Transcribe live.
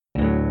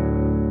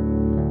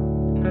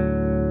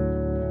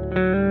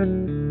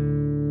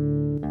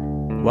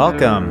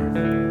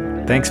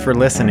Welcome. Thanks for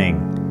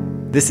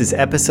listening. This is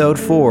episode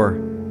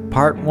 4,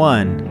 part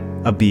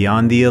 1 of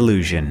Beyond the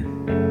Illusion.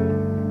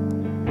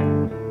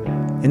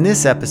 In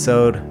this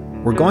episode,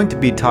 we're going to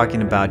be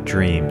talking about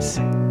dreams.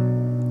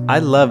 I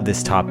love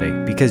this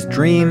topic because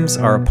dreams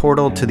are a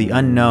portal to the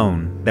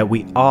unknown that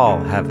we all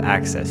have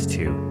access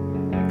to.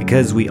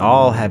 Because we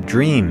all have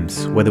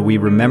dreams, whether we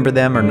remember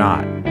them or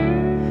not.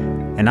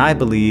 And I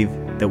believe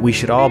that we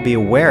should all be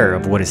aware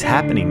of what is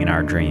happening in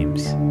our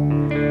dreams.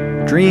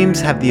 Dreams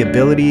have the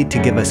ability to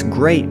give us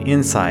great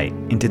insight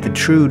into the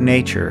true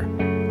nature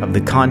of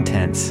the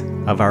contents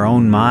of our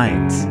own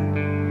minds.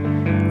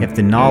 If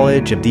the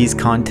knowledge of these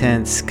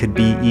contents could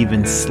be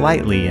even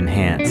slightly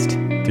enhanced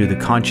through the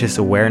conscious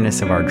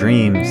awareness of our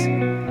dreams,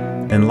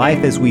 then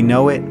life as we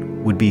know it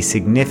would be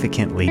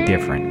significantly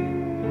different.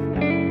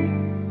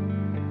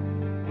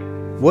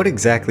 What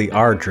exactly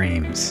are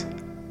dreams?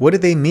 What do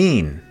they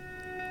mean?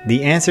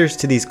 The answers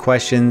to these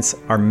questions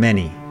are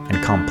many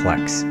and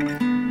complex.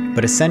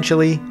 But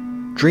essentially,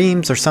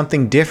 dreams are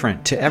something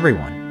different to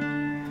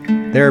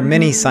everyone. There are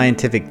many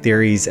scientific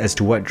theories as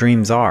to what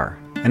dreams are,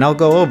 and I'll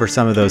go over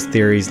some of those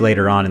theories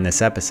later on in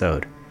this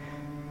episode.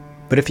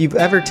 But if you've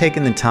ever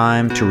taken the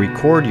time to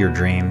record your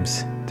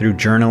dreams through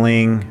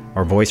journaling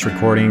or voice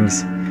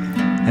recordings,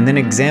 and then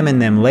examine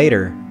them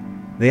later,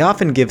 they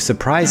often give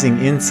surprising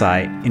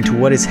insight into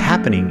what is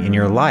happening in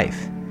your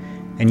life,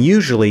 and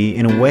usually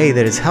in a way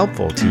that is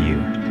helpful to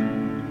you.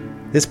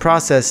 This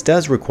process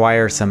does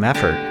require some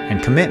effort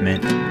and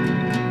commitment,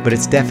 but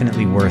it's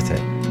definitely worth it.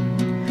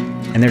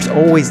 And there's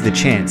always the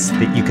chance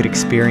that you could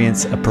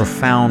experience a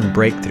profound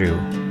breakthrough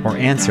or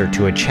answer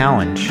to a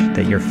challenge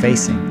that you're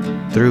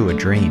facing through a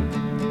dream.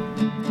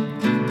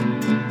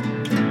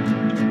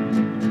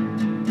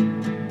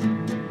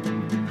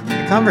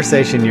 The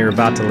conversation you're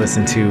about to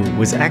listen to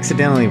was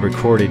accidentally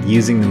recorded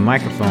using the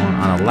microphone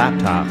on a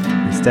laptop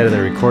instead of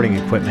the recording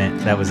equipment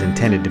that was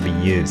intended to be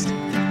used.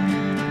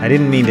 I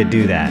didn't mean to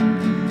do that,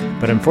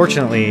 but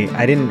unfortunately,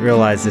 I didn't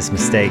realize this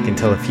mistake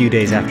until a few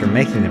days after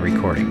making the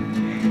recording,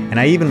 and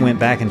I even went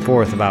back and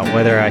forth about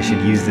whether I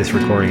should use this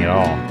recording at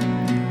all.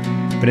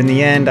 But in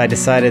the end, I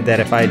decided that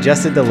if I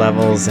adjusted the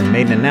levels and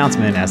made an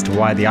announcement as to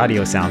why the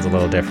audio sounds a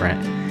little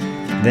different,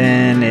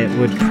 then it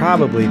would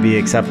probably be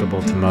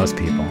acceptable to most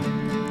people.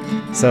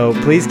 So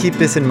please keep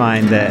this in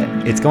mind that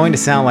it's going to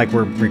sound like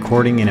we're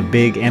recording in a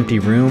big empty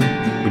room,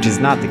 which is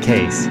not the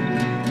case.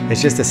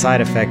 It's just a side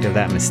effect of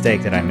that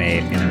mistake that I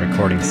made in the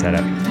recording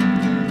setup.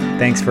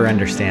 Thanks for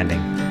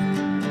understanding.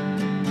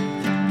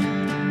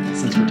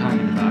 Since we're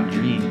talking about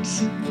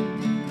dreams,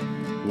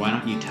 why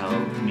don't you tell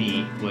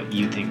me what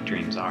you think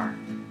dreams are?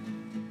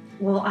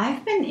 Well,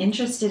 I've been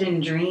interested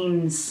in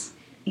dreams,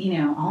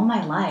 all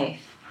my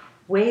life,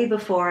 way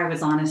before I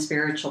was on a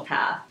spiritual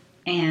path.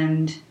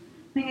 And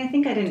I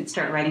think I didn't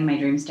start writing my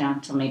dreams down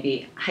until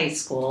maybe high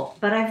school,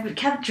 but I've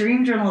kept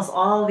dream journals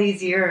all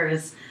these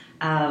years.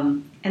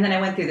 And then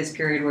I went through this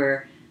period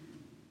where,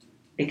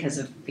 because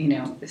of,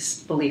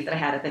 this belief that I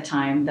had at the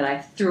time, that I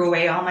threw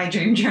away all my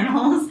dream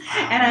journals.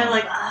 And I was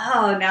like,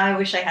 oh, now I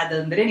wish I had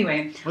them. But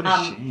anyway. What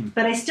a shame.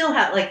 But I still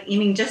have,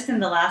 just in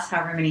the last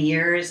however many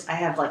years, I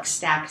have,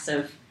 stacks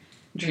of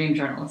dream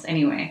journals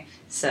anyway.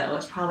 So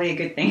it's probably a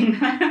good thing.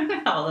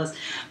 All those.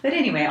 But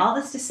anyway, all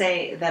this to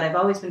say that I've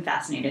always been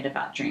fascinated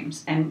about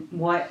dreams. And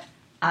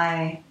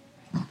the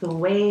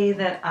way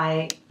that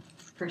I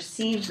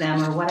perceive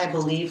them, or what I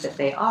believe that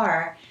they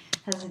are,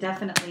 has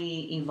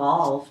definitely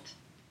evolved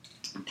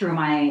through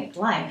my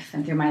life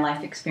and through my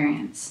life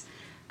experience.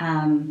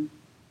 I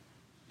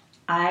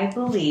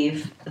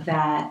believe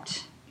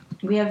that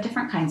we have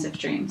different kinds of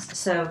dreams.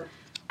 So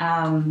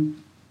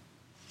when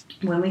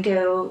we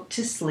go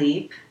to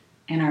sleep,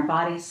 and our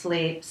body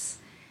sleeps,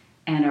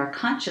 and our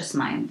conscious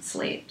mind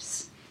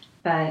sleeps,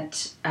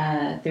 but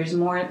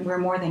we're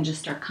more than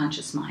just our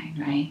conscious mind,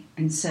 right?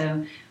 And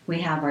so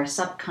we have our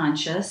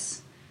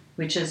subconscious,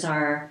 which is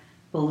our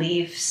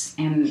beliefs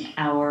and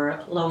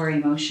our lower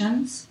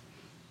emotions.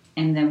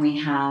 And then we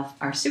have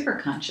our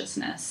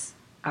superconsciousness,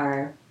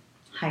 our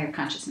higher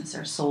consciousness,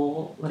 our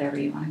soul, whatever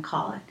you want to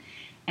call it.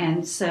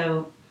 And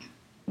so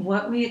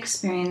what we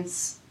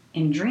experience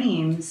in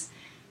dreams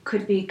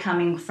could be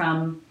coming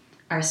from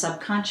our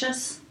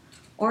subconscious,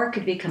 or it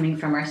could be coming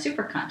from our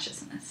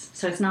superconsciousness.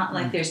 So it's not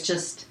like there's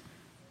just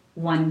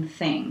one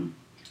thing.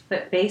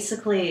 But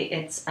basically,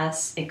 it's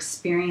us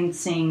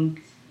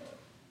experiencing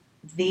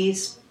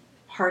these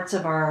parts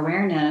of our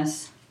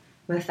awareness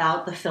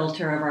without the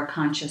filter of our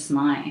conscious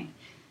mind.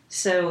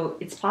 So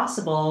it's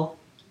possible,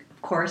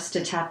 of course,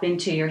 to tap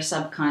into your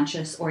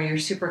subconscious or your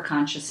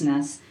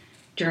superconsciousness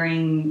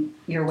during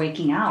your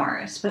waking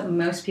hours, but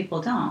most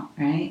people don't,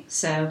 right?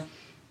 So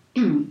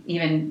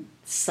even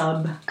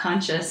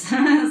subconscious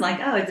is like,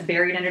 oh, it's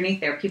buried underneath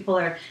there. People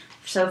are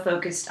so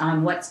focused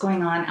on what's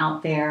going on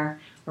out there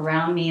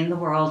around me in the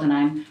world, and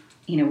I'm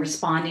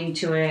responding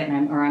to it,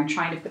 and I'm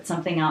trying to put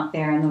something out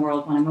there in the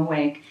world when I'm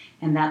awake,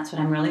 and that's what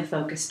I'm really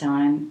focused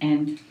on.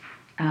 And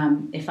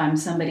if I'm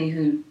somebody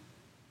who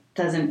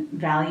doesn't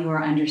value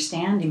or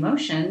understand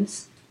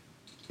emotions,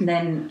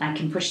 then I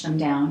can push them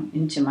down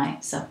into my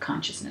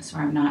subconsciousness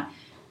where I'm not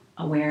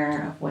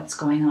aware of what's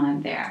going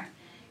on there.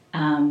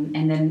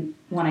 And then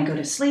when I go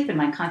to sleep and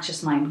my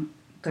conscious mind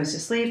goes to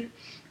sleep,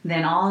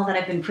 then all that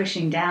I've been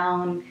pushing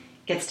down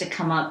gets to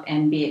come up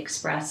and be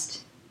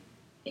expressed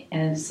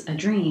as a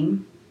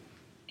dream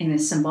in a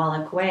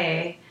symbolic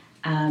way,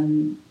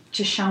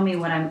 to show me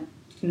what I'm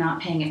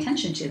not paying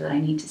attention to that I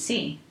need to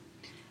see.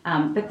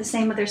 But the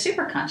same with their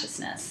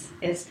superconsciousness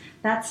is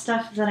that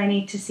stuff that I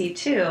need to see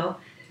too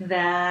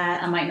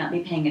that I might not be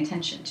paying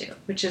attention to,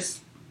 which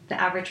is the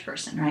average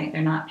person, right?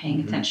 They're not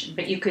paying attention.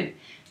 But you could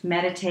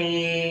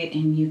meditate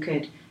and you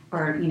could,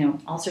 or,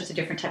 all sorts of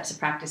different types of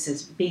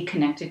practices, be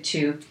connected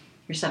to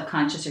your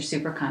subconscious or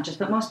superconscious.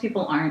 But most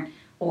people aren't,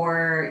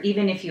 or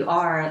even if you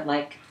are,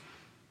 like,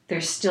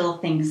 there's still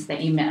things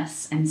that you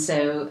miss. And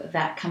so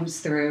that comes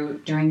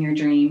through during your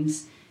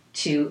dreams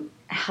to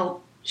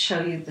help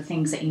show you the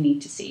things that you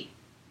need to see.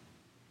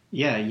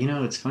 Yeah,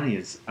 what's funny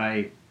is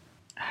I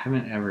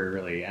haven't ever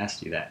really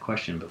asked you that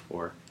question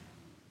before.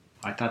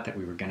 I thought that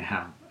we were going to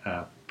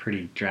have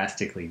pretty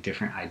drastically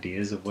different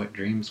ideas of what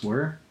dreams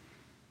were.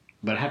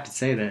 But I have to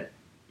say that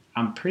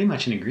I'm pretty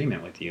much in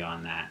agreement with you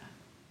on that.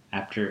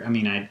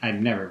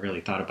 I've never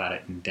really thought about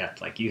it in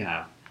depth like you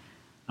have.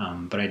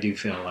 But I do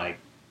feel like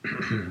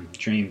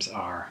dreams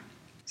are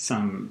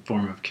some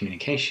form of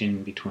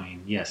communication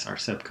between, yes, our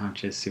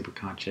subconscious,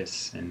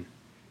 superconscious, and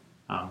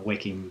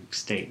waking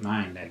state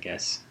mind, I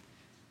guess.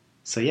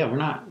 So yeah, we're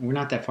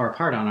not that far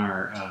apart on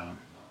our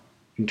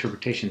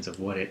interpretations of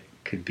what it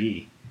could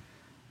be.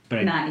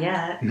 But not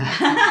yet.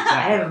 Exactly.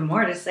 I have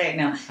more to say.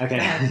 No. Okay.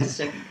 Go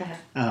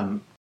ahead.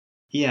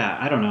 Yeah,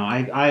 I don't know.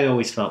 I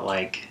always felt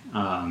like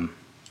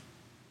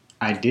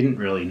I didn't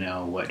really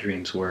know what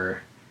dreams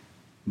were,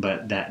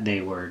 but that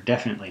they were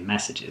definitely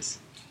messages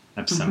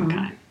of some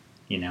kind.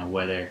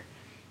 Whether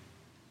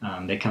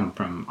they come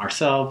from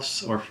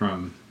ourselves or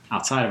from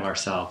outside of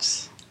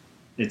ourselves.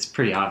 It's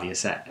pretty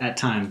obvious that at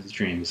times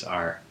dreams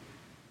are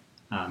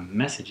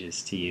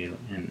messages to you,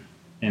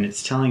 and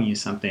it's telling you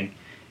something,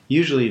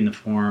 usually in the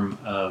form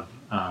of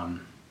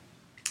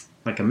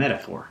like a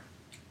metaphor.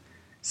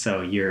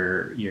 So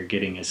you're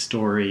getting a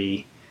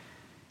story,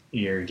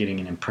 you're getting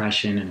an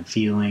impression and a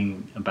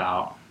feeling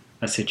about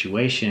a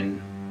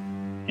situation,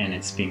 and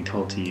it's being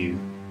told to you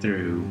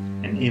through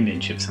an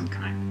image of some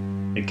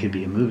kind. It could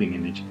be a moving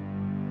image.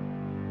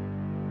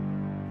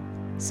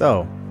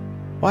 So,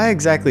 why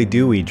exactly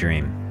do we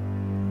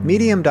dream?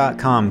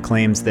 Medium.com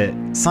claims that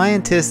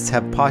scientists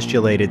have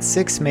postulated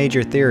 6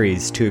 major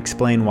theories to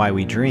explain why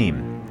we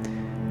dream.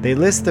 They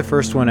list the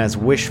first one as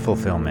wish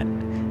fulfillment,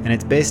 and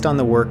it's based on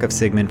the work of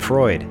Sigmund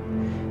Freud.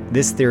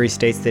 This theory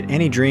states that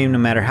any dream, no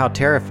matter how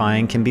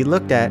terrifying, can be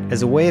looked at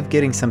as a way of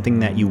getting something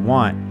that you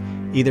want,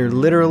 either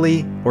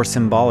literally or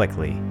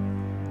symbolically.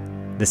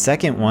 The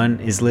second one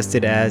is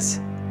listed as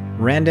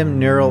random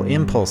neural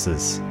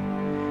impulses,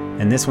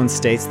 and this one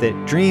states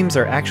that dreams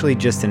are actually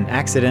just an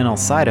accidental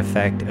side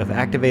effect of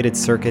activated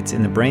circuits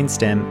in the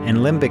brainstem and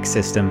limbic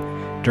system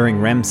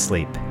during REM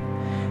sleep.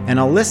 And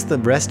I'll list the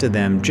rest of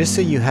them just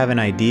so you have an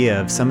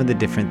idea of some of the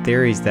different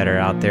theories that are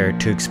out there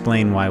to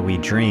explain why we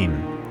dream.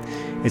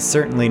 It's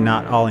certainly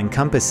not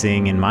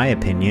all-encompassing in my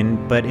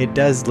opinion, but it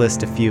does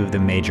list a few of the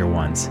major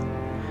ones.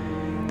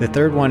 The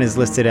third one is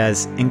listed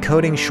as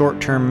encoding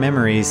short-term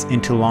memories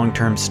into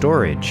long-term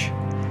storage.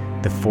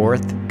 The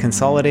fourth,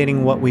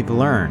 consolidating what we've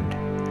learned.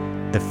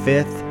 The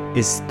fifth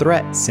is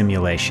threat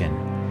simulation.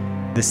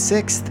 The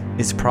sixth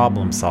is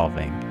problem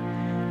solving.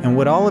 And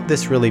what all of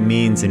this really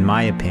means, in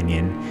my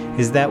opinion,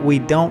 is that we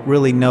don't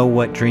really know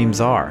what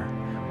dreams are.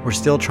 We're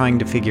still trying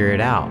to figure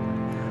it out.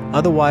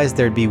 Otherwise,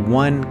 there'd be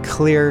one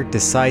clear,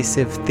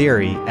 decisive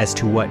theory as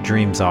to what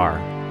dreams are.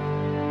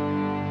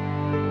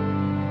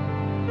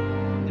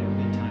 There have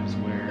been times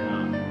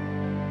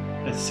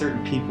where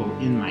certain people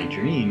in my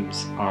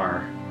dreams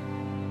are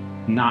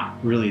not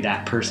really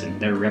that person.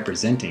 They're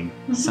representing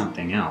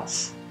something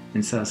else.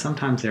 And so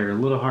sometimes they're a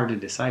little hard to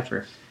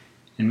decipher.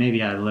 And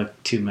maybe I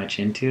look too much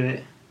into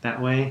it that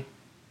way.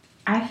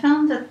 I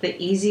found that the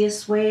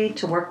easiest way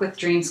to work with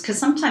dreams, because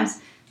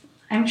sometimes,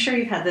 I'm sure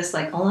you've had this,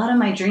 like, a lot of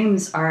my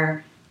dreams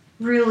are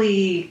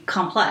really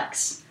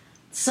complex.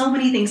 So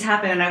many things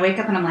happen, and I wake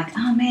up and I'm like,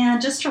 oh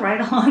man, just to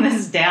write all of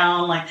this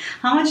down, like,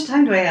 how much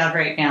time do I have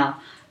right now?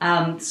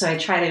 So I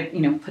try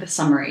to, put a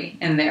summary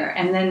in there.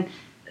 And then,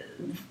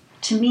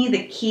 to me,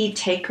 the key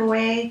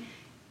takeaway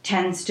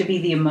tends to be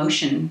the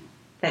emotion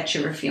that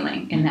you were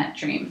feeling in that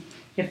dream.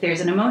 If there's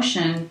an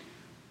emotion,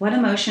 what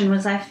emotion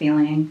was I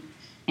feeling?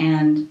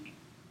 And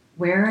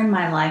where in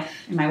my life,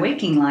 in my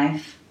waking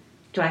life,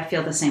 do I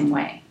feel the same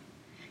way?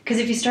 Because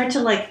if you start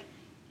to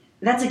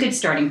that's a good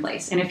starting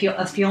place. And if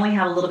you only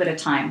have a little bit of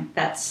time,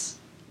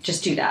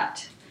 just do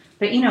that.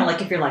 But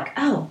if you're like,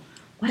 oh,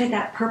 what did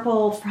that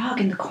purple frog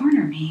in the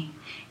corner mean?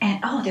 And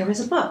oh, there was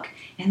a book.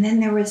 And then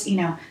there was,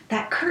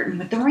 that curtain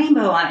with the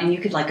rainbow on it. And you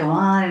could go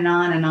on and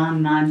on and on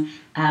and on.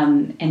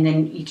 And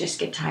then you just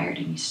get tired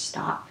and you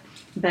stop.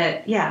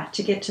 But yeah,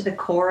 to get to the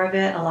core of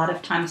it, a lot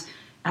of times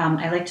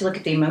I like to look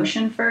at the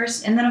emotion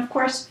first. And then, of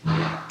course,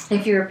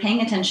 if you're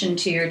paying attention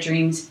to your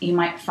dreams, you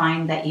might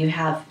find that you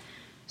have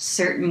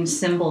certain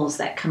symbols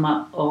that come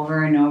up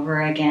over and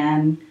over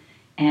again.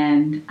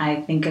 And I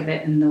think of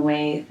it in the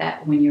way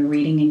that when you're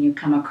reading and you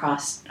come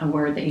across a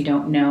word that you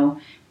don't know,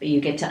 but you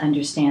get to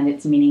understand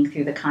its meaning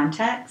through the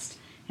context.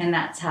 And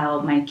that's how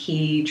my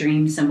key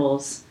dream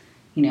symbols,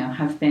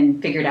 have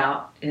been figured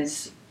out,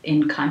 is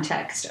in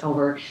context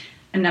over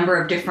a number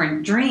of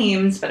different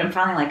dreams. But I'm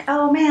finally like,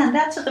 oh man,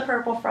 that's what the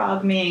purple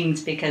frog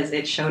means, because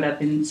it showed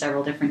up in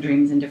several different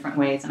dreams in different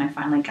ways, and I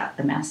finally got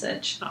the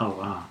message. Oh,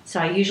 wow. So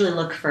I usually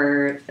look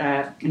for,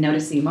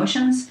 notice the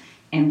emotions,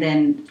 and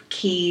then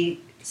key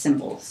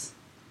symbols.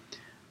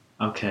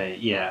 Okay,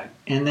 yeah.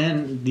 And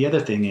then the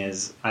other thing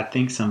is, I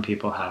think some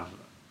people have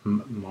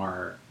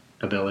more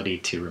ability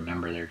to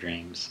remember their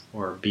dreams,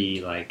 or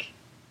be like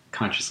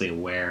consciously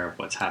aware of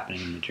what's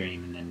happening in the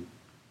dream and then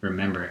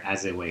remember it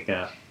as they wake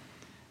up.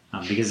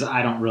 Because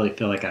I don't really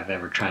feel like I've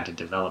ever tried to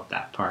develop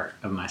that part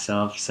of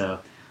myself. So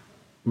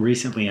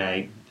recently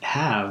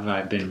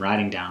I've been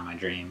writing down my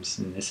dreams,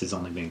 and this has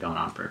only been going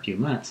on for a few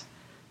months.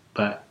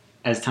 But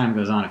as time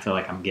goes on, I feel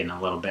like I'm getting a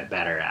little bit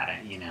better at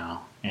it,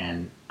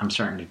 and I'm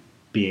starting to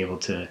be able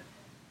to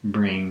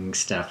bring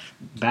stuff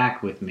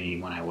back with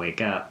me when I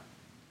wake up.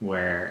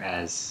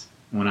 Whereas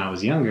when I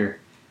was younger,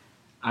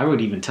 I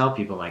would even tell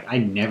people, like, I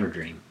never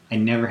dream. I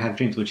never have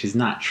dreams, which is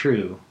not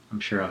true. I'm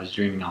sure I was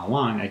dreaming all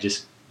along. I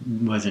just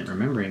wasn't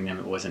remembering them.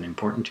 It wasn't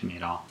important to me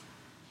at all.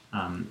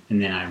 And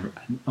then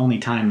only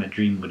time a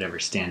dream would ever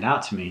stand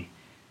out to me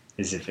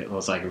is if it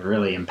was like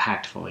really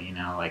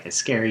impactful, like a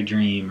scary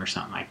dream or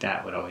something like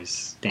that would always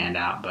stand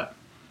out. But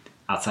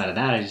outside of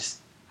that,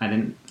 I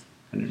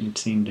didn't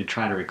seem to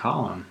try to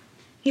recall them.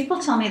 People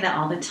tell me that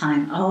all the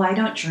time. Oh, I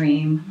don't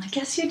dream. I'm like,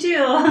 yes, you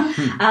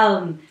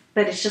do.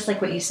 But it's just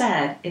like what you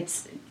said.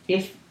 It's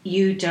if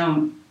you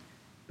don't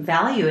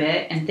value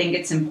it and think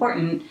it's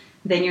important,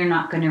 then you're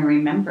not going to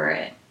remember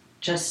it.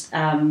 Just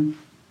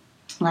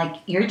like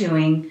you're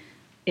doing,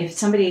 if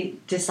somebody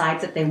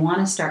decides that they want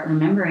to start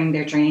remembering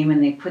their dream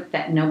and they put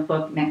that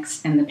notebook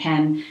and the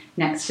pen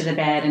next to the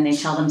bed and they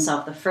tell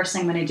themselves, the first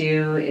thing I'm going to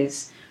do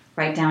is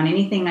write down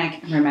anything I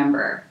can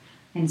remember.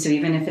 And so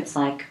even if it's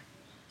like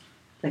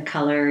the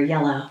color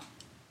yellow,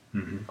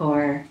 mm-hmm.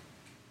 or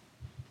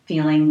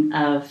feeling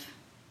of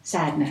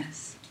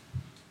sadness,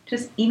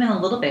 just even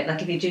a little bit,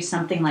 like if you do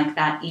something like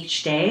that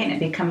each day and it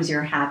becomes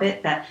your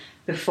habit that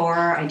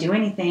before I do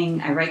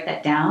anything, I write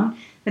that down,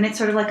 then it's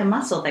sort of like a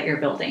muscle that you're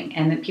building.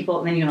 And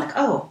then you're like,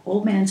 oh,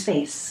 old man's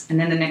face. And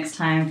then the next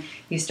time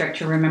you start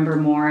to remember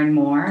more and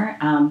more,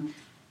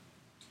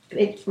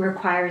 it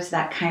requires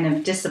that kind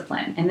of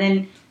discipline. And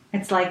then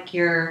it's like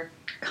your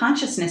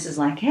consciousness is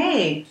like,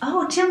 hey,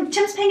 oh,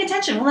 Tim's paying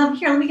attention. Well,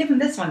 let me give him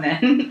this one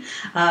then.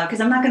 Because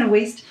I'm not going to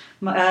waste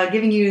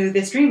giving you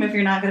this dream if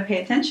you're not going to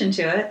pay attention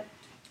to it.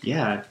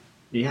 Yeah,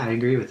 I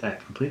agree with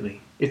that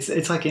completely.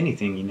 It's like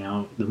anything,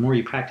 the more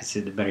you practice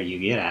it, the better you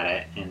get at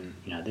it. And,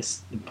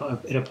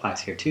 it applies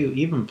here too.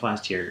 Even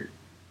applies to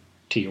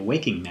your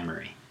waking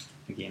memory.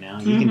 You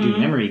mm-hmm. can do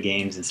memory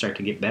games and start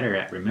to get better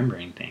at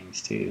remembering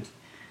things too.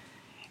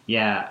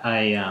 Yeah,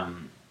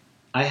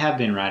 I have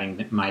been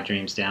writing my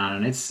dreams down,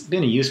 and it's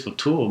been a useful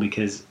tool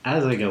because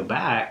as I go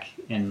back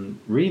and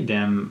read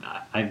them,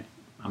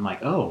 I'm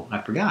like, oh,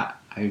 I forgot.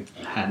 I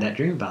had that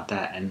dream about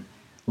that. And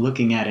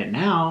looking at it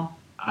now,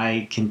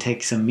 I can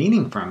take some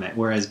meaning from it.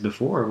 Whereas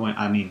before,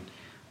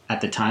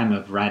 at the time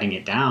of writing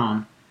it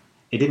down,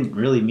 it didn't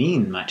really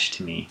mean much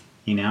to me.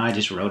 I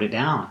just wrote it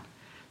down.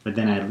 But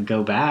then I'd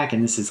go back,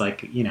 and this is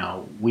like,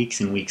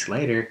 weeks and weeks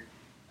later,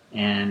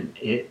 and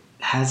it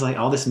has like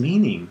all this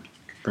meaning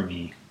for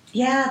me.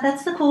 Yeah,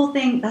 that's the cool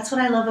thing. That's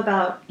what I love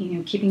about,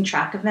 keeping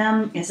track of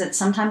them, is that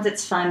sometimes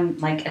it's fun,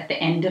 like at the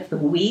end of the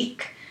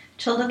week,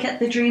 to look at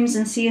the dreams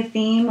and see a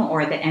theme,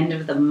 or at the end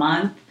of the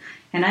month.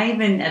 And I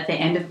even, at the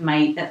end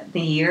of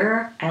the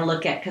year, I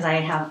look at, because I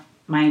have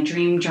my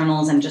dream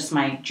journals and just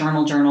my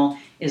journal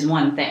is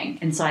one thing.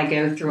 And so I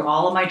go through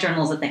all of my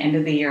journals at the end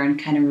of the year and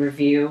kind of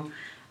review,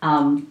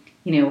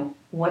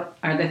 what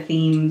are the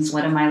themes?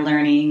 What am I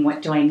learning?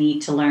 What do I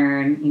need to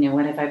learn?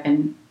 What have I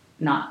been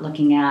not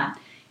looking at?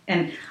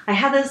 And I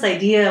have this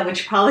idea,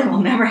 which probably will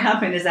never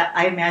happen, is that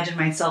I imagine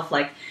myself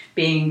like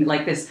being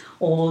like this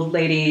old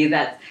lady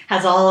that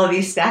has all of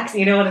these stacks,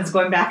 and is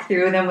going back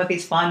through them with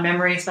these fond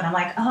memories. But I'm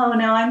like, oh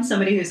no, I'm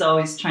somebody who's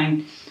always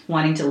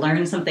wanting to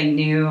learn something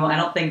new. I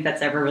don't think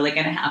that's ever really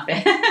going to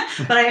happen.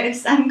 But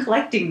I'm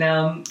collecting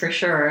them for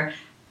sure.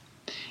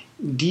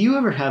 Do you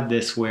ever have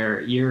this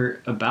where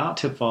you're about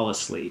to fall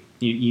asleep?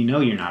 You know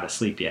you're not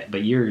asleep yet,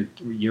 but you're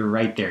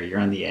right there. You're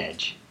on the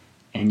edge.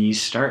 And you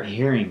start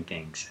hearing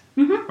things,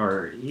 mm-hmm.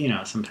 or,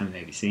 sometimes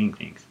maybe seeing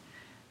things.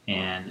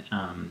 And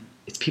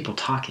it's people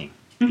talking.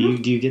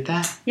 Mm-hmm. Do you get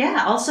that?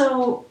 Yeah.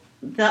 Also,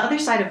 the other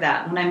side of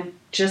that, when I'm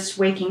just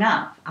waking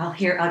up, I'll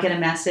get a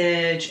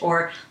message,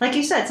 or like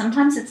you said,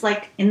 sometimes it's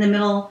like in the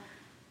middle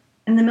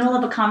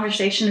of a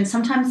conversation, and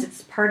sometimes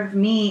it's part of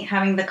me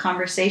having the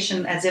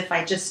conversation as if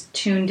I just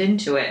tuned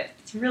into it.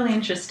 It's really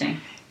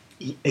interesting.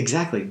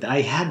 Exactly.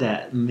 I had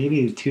that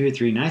maybe 2 or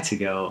 3 nights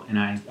ago, and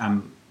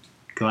I'm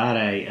glad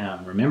I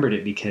remembered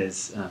it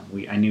because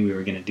I knew we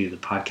were going to do the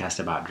podcast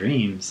about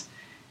dreams,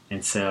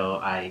 and so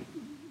I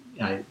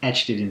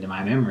etched it into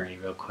my memory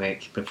real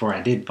quick before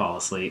I did fall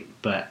asleep.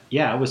 But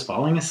yeah, I was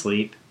falling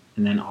asleep,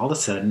 and then all of a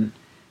sudden,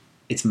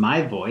 it's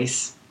my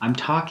voice. I'm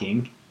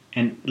talking,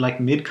 and like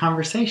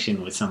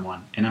mid-conversation with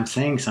someone, and I'm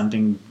saying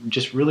something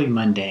just really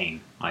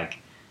mundane, like,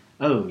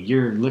 "Oh,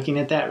 you're looking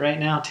at that right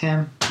now,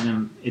 Tim?"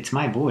 And it's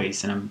my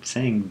voice, and I'm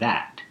saying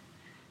that.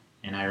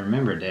 And I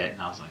remembered it,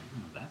 and I was like,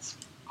 "Oh, that's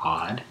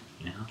odd."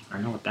 I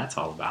don't know what that's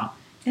all about.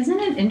 Isn't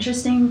it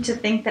interesting to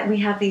think that we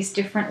have these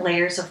different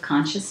layers of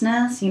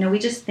consciousness? We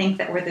just think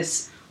that we're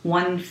this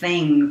one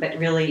thing, but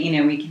really,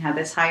 we can have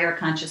this higher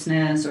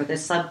consciousness or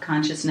this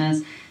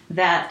subconsciousness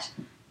that,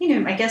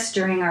 I guess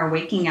during our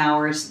waking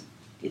hours,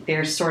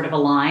 they're sort of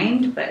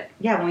aligned. But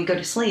yeah, when we go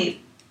to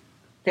sleep,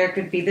 there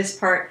could be this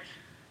part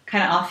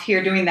kind of off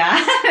here doing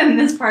that and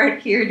this part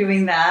here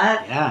doing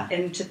that. Yeah.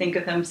 And to think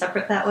of them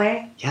separate that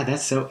way. Yeah,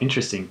 that's so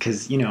interesting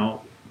because,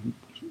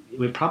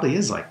 it probably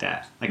is like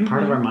that. Like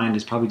part of our mind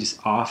is probably just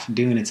off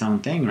doing its own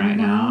thing right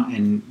now,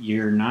 and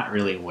you're not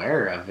really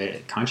aware of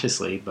it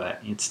consciously,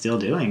 but it's still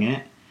doing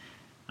it.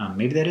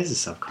 Maybe that is a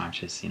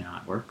subconscious,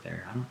 at work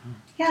there. I don't know.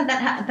 Yeah,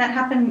 that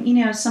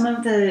happened. Some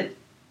of the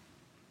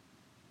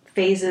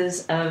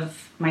phases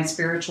of my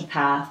spiritual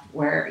path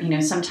where,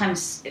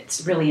 sometimes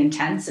it's really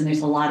intense and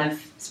there's a lot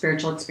of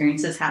spiritual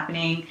experiences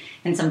happening,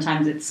 and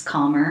sometimes it's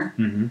calmer.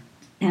 Mm-hmm.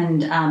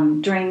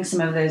 And during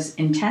some of those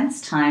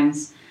intense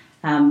times,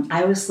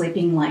 I was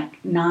sleeping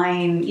like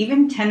 9,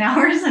 even 10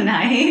 hours a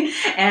night,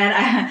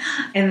 and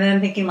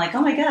then thinking like,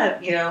 oh my God,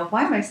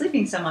 why am I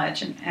sleeping so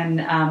much?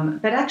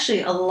 But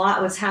actually, a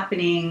lot was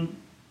happening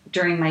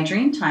during my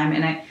dream time,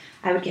 and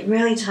I would get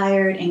really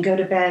tired and go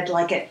to bed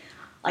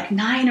at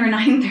 9 or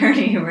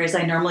 9:30, whereas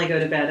I normally go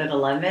to bed at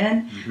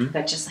 11. Mm-hmm.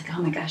 But just like,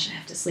 oh my gosh, I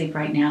have to sleep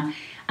right now.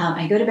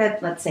 I go to bed,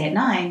 let's say at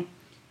 9,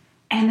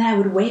 and then I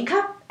would wake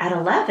up at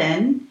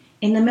 11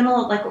 in the middle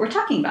of, like what we're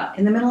talking about,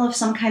 in the middle of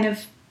some kind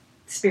of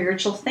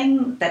spiritual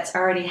thing that's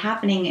already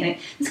happening. And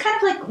it's kind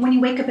of like when you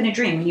wake up in a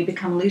dream, when you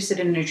become lucid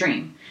in a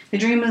dream. The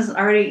dream is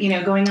already,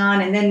 going on,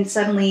 and then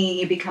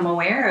suddenly you become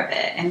aware of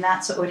it. And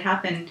that's what would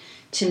happen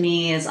to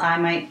me, is I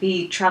might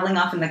be traveling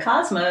off in the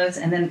cosmos,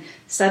 and then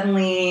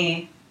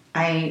suddenly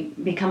I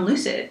become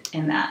lucid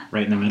in that.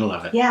 Right in the middle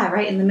of it. Yeah,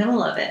 right in the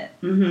middle of it.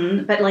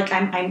 Mm-hmm. But like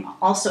I'm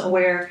also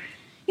aware,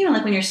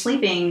 like when you're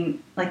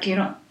sleeping, like you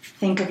don't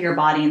think of your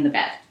body in the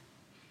bed.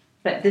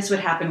 But this would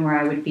happen where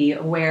I would be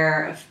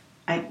aware of,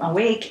 I'm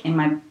awake in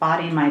my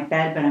body in my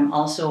bed, but I'm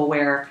also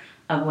aware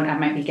of when I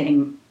might be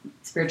getting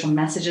spiritual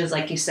messages,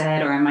 like you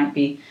said, or I might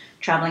be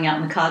traveling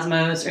out in the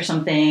cosmos or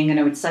something, and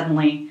I would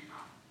suddenly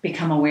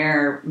become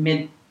aware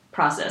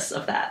mid-process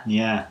of that.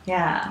 Yeah.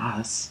 Yeah. Wow,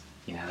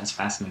 that's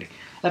fascinating.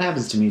 That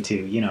happens to me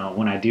too.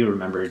 When I do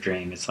remember a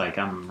dream, it's like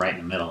I'm right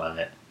in the middle of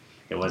it.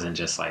 It wasn't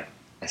just like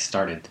I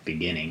started at the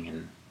beginning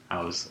and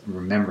I was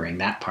remembering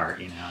that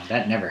part.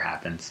 That never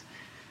happens.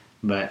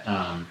 But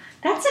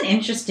that's an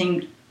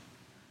interesting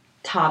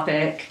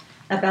topic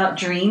about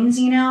dreams.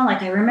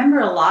 Like I remember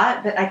a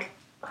lot, but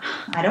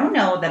I don't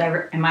know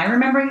that am I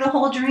remembering the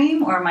whole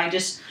dream, or am I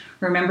just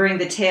remembering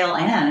the tail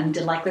end?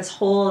 Did like this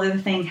whole other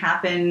thing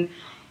happen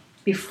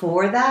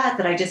before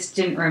that I just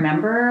didn't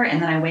remember,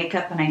 and then I wake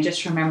up and I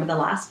just remember the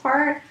last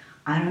part?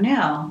 I don't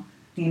know,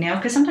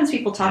 because sometimes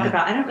people talk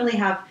about, I don't really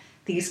have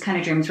these kind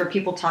of dreams where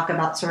people talk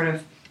about sort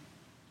of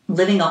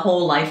living a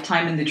whole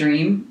lifetime in the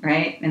dream,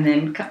 right? And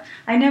then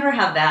I never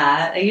have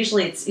that.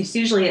 It's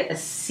usually a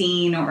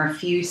scene or a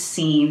few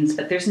scenes,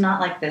 but there's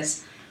not like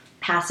this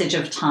passage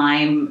of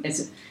time.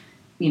 It's,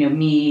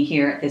 me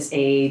here at this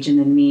age and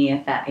then me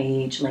at that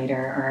age later,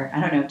 or I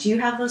don't know. Do you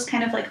have those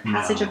kind of like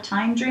passage of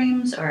time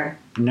dreams, or?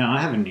 No, I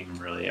haven't even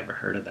really ever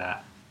heard of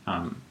that.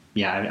 I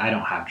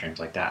don't have dreams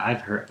like that.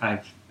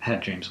 I've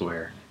had dreams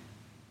where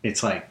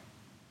it's like,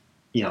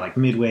 like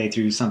midway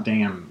through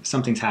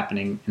something's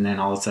happening, and then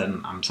all of a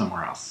sudden I'm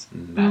somewhere else,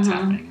 and that's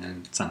happening,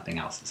 and something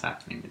else is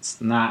happening. It's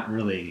not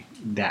really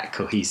that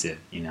cohesive,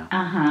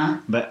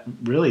 But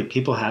really,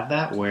 people have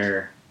that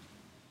where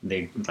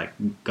they like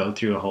go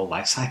through a whole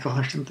life cycle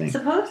or something.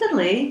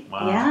 Supposedly,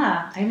 wow.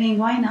 Yeah. I mean,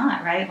 why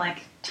not, right?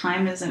 Like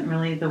time isn't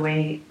really the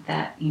way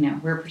that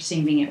we're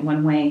perceiving it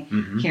one way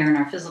here in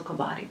our physical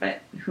body,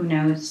 but who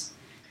knows,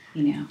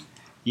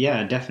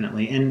 Yeah,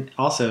 definitely, and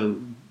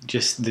also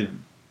just the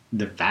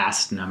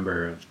vast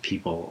number of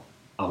people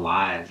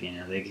alive,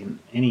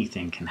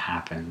 anything can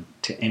happen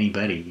to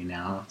anybody,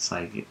 It's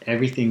like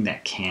everything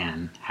that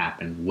can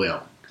happen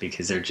will,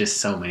 because there are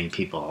just so many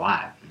people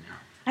alive,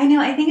 I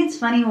know. I think it's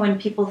funny when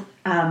people,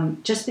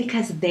 just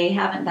because they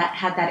haven't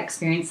had that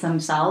experience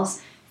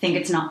themselves, think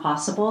it's not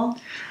possible.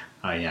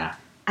 Oh, yeah.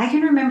 I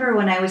can remember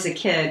when I was a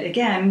kid,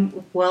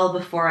 again, well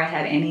before I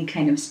had any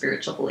kind of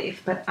spiritual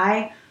belief, but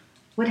I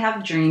would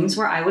have dreams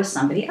where I was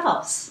somebody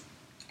else.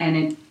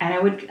 And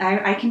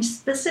I can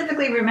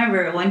specifically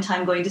remember one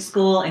time going to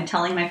school and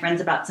telling my friends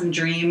about some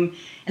dream,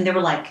 and they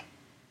were like,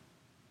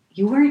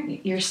 you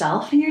weren't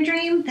yourself in your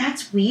dream?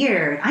 That's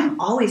weird. I'm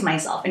always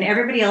myself. And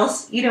everybody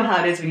else, you know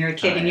how it is when you're a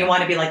kid and you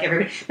want to be like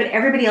everybody. But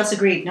everybody else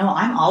agreed, no,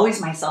 I'm always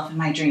myself in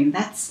my dream.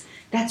 That's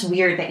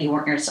weird that you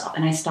weren't yourself.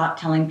 And I stopped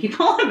telling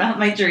people about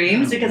my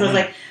dreams because I was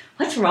like,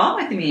 what's wrong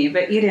with me?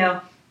 But, do you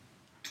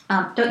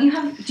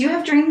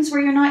have dreams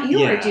where you're not you?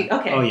 Yeah. Or do you,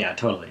 okay. Oh, yeah,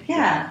 totally.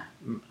 Yeah.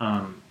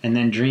 And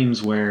then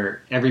dreams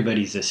where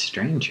everybody's a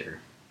stranger.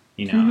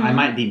 Mm-hmm. I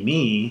might be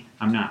me.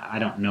 I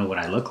don't know what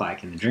I look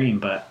like in the dream,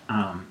 but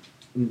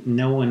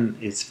no one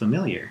is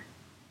familiar.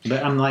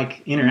 But I'm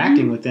like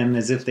interacting with them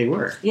as if they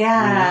were.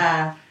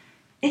 Yeah.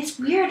 It's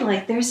weird.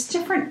 Like there's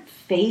different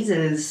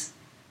phases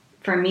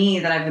for me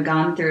that I've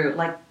gone through.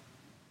 Like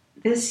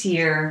this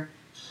year,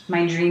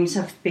 my dreams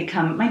have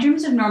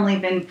normally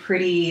been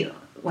pretty,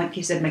 like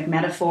you said, like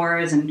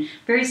metaphors and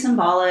very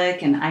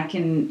symbolic, and I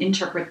can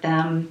interpret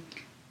them.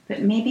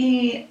 But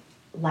maybe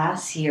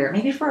last year,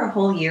 maybe for a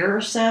whole year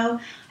or so,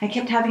 I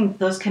kept having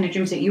those kind of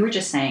dreams that you were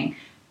just saying.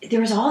 There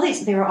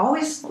were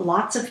always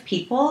lots of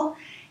people,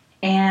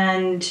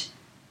 and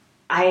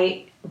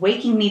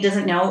waking me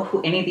doesn't know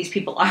who any of these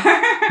people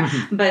are,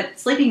 but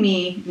sleeping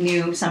me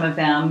knew some of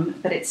them.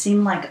 But it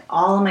seemed like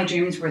all of my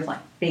dreams were like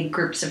big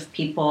groups of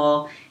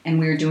people,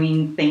 and we were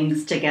doing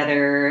things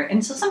together.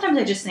 And so sometimes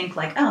I just think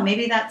like, oh,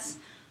 maybe that's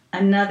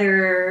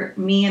another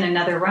me in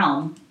another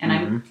realm, and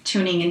I'm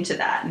tuning into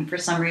that. And for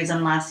some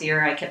reason last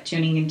year I kept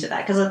tuning into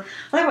that, because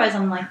otherwise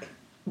I'm like,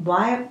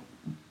 why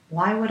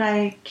would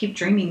I keep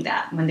dreaming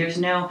that when there was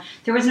no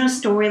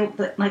story?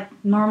 Like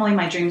normally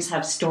my dreams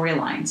have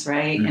storylines,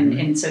 right?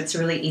 And so it's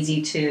really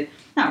easy to,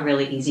 not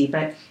really easy,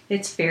 but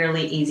it's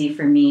fairly easy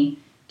for me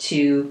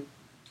to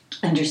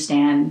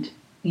understand,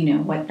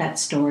 what that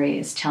story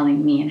is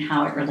telling me and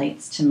how it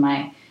relates to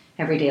my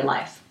everyday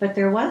life. But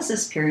there was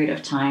this period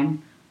of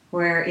time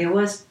where it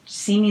was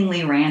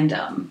seemingly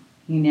random,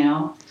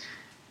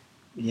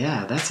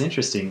 Yeah, that's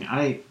interesting.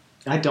 I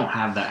don't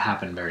have that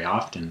happen very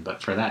often,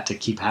 but for that to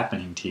keep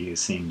happening to you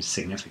seems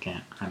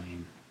significant. I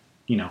mean,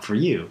 for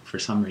you, for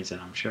some reason,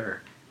 I'm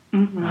sure.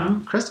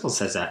 Mm-hmm. Crystal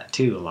says that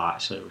too a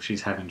lot. So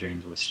she's having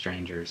dreams with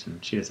strangers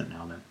and she doesn't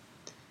know them.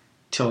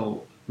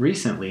 Till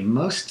recently,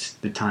 most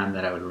of the time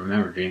that I would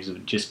remember dreams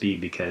would just be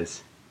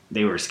because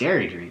they were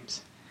scary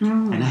dreams.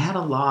 And I had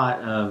a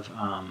lot of,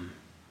 I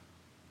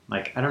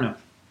don't know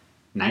if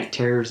night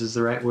terrors is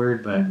the right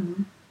word, but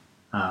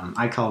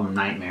I call them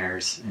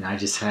nightmares. And I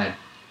just had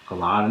a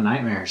lot of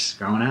nightmares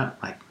growing up.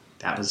 Like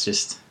that was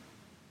just,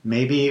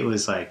 maybe it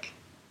was like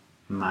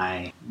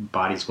my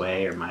body's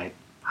way or my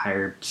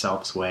higher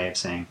self's way of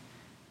saying,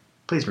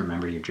 please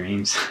remember your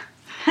dreams.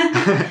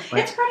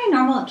 It's pretty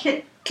normal.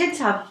 Kids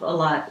have a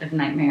lot of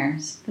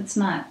nightmares. That's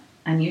not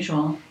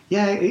unusual.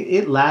 Yeah,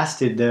 it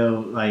lasted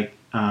though,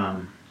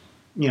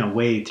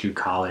 way through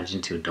college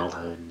into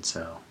adulthood. And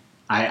so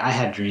I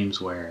had dreams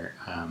where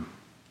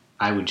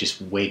I would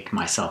just wake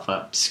myself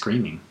up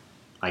screaming.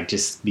 Like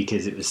just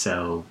because it was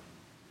so,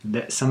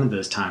 that some of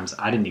those times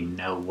I didn't even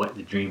know what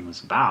the dream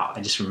was about.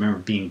 I just remember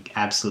being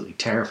absolutely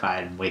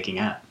terrified and waking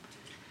up.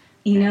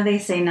 They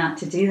say not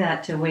to do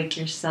that, to wake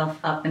yourself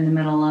up in the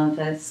middle of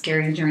a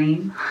scary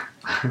dream.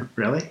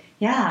 Really?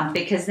 Yeah,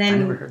 because then... I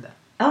never heard that.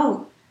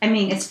 Oh, I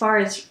mean, as far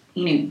as,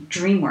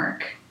 dream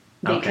work.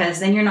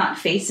 Because then you're not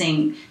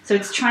facing... So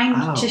it's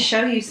trying to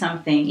show you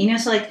something.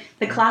 So like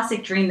the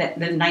classic dream, that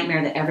the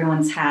nightmare that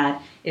everyone's had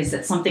is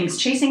that something's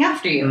chasing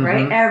after you,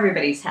 right?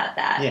 Everybody's had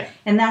that. Yeah.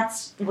 And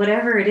that's,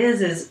 whatever it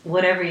is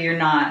whatever you're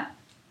not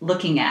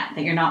looking at,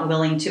 that you're not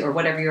willing to, or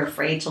whatever you're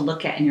afraid to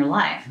look at in your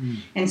life.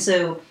 And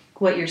so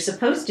what you're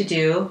supposed to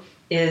do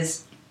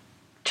is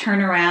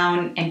turn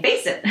around and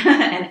face it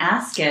and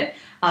ask it,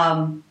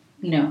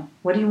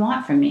 what do you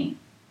want from me?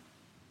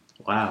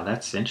 Wow,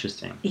 that's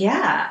interesting.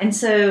 Yeah. And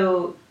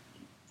so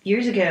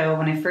years ago,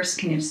 when I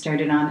first kind of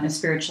started on a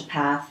spiritual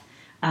path,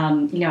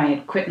 I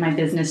had quit my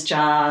business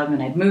job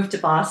and I'd moved to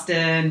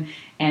Boston,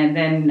 and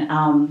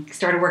then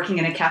started working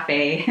in a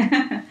cafe.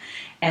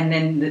 And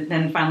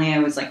then finally I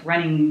was like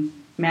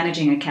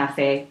managing a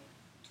cafe,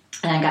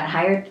 and I got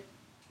hired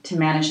to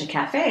manage a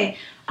cafe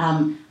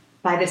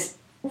by this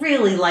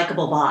really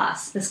likable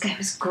boss. This guy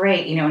was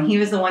great, and he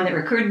was the one that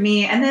recruited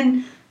me. And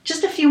then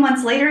just a few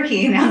months later,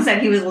 he announced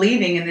that he was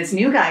leaving, and this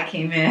new guy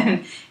came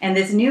in, and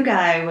this new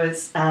guy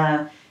was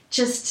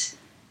just...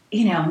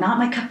 not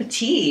my cup of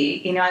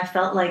tea. I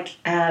felt like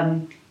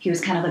he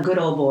was kind of a good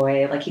old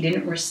boy. Like he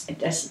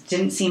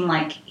didn't seem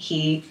like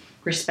he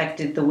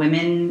respected the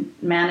women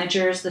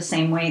managers the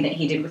same way that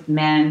he did with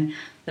men.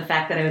 The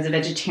fact that I was a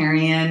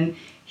vegetarian,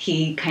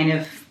 he kind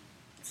of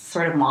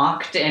sort of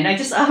mocked, and I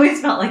just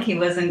always felt like he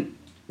wasn't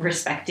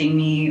respecting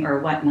me or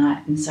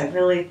whatnot. And so I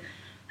really,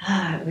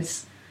 it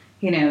was,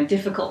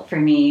 difficult for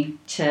me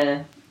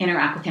to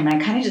interact with him.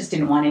 And I kind of just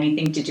didn't want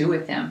anything to do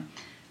with him.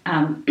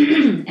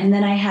 And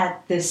then I had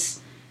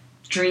this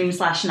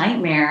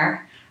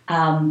dream/nightmare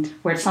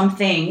where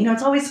something,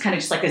 it's always kind of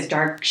just like this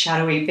dark,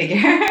 shadowy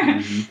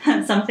figure.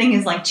 Something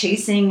is like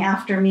chasing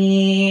after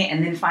me,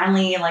 and then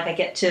finally, like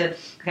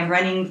I'm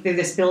running through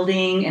this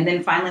building, and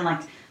then finally,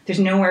 like there's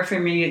nowhere for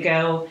me to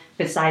go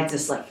besides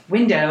this like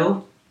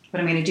window, what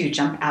am I going to do?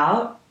 Jump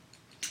out?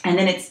 And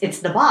then it's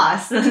the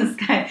boss. This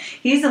guy,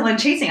 he's the one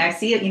chasing. I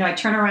see it, I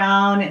turn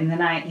around and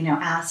then I,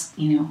 ask,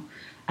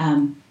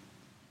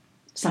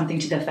 something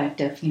to the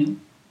effect of,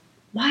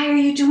 why are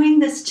you doing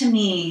this to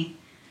me?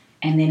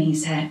 And then he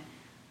said,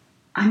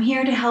 I'm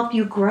here to help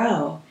you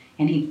grow.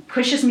 And he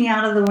pushes me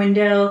out of the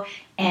window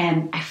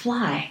and I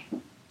fly.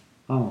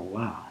 Oh,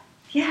 wow.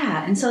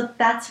 Yeah. And so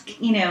that's,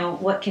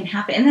 what can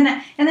happen. And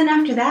then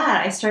after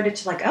that, I started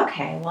to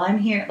okay, well, I'm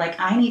here.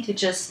 I need to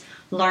just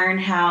learn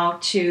how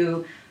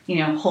to,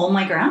 hold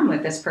my ground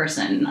with this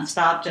person.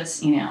 Stop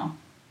just,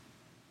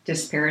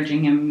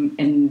 disparaging him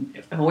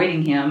and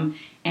avoiding him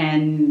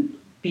and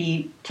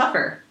be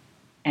tougher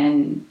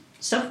and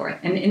so forth.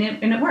 And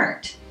it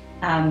worked.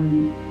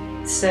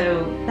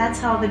 So that's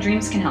how the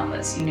dreams can help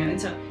us,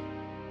 and so.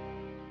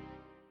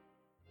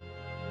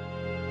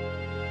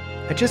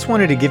 I just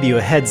wanted to give you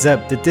a heads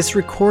up that this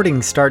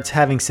recording starts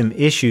having some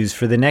issues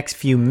for the next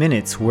few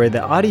minutes where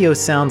the audio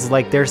sounds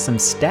like there's some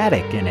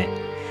static in it.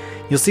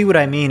 You'll see what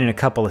I mean in a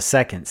couple of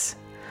seconds.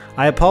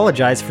 I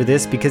apologize for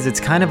this because it's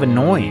kind of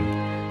annoying,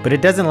 but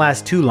it doesn't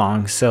last too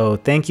long, so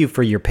thank you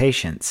for your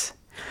patience.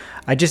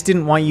 I just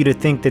didn't want you to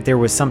think that there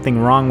was something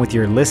wrong with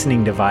your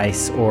listening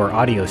device or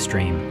audio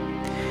stream.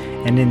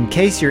 And in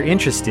case you're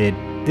interested,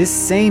 this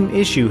same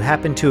issue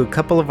happened to a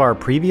couple of our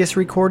previous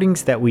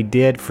recordings that we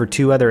did for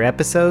 2 other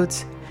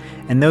episodes,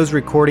 and those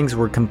recordings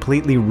were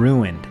completely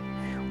ruined,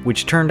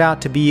 which turned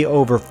out to be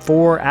over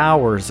 4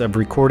 hours of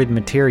recorded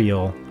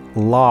material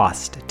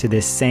lost to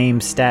this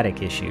same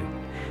static issue.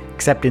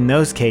 Except in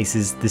those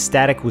cases, the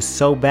static was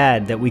so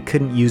bad that we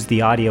couldn't use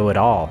the audio at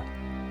all.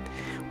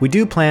 We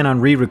do plan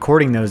on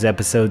re-recording those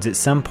episodes at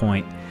some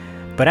point,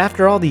 but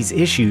after all these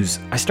issues,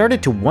 I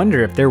started to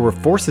wonder if there were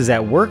forces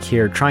at work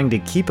here trying to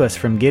keep us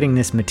from getting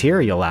this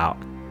material out.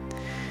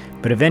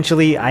 But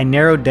eventually, I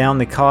narrowed down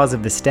the cause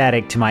of the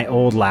static to my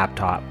old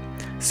laptop,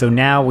 so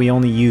now we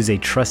only use a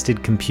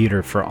trusted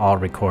computer for all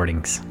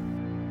recordings.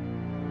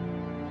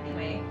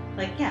 Anyway,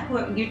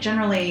 you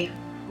generally,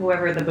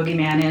 whoever the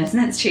boogeyman is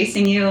that's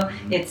chasing you,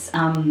 it's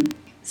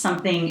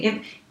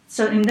something.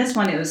 So in this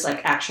one, it was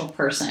actual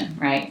person,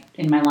 right,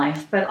 in my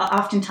life. But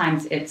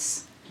oftentimes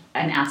it's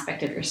an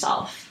aspect of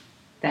yourself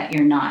that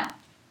you're not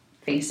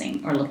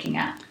facing or looking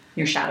at,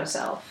 your shadow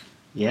self.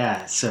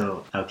 Yeah,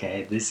 so,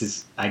 okay,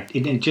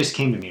 it just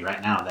came to me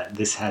right now that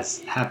this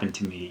has happened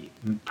to me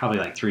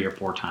probably 3 or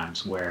 4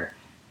 times where,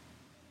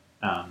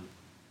 and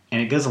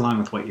it goes along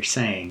with what you're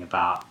saying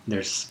about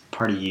there's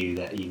part of you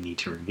that you need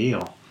to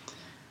reveal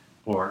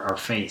or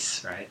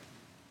face, right?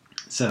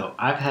 So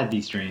I've had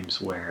these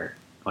dreams where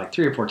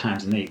 3 or 4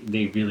 times, and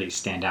they really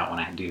stand out when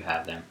I do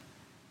have them,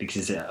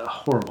 because it's a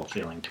horrible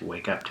feeling to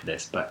wake up to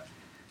this, but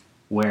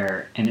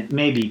and it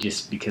may be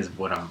just because of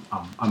what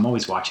I'm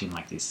always watching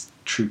these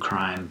true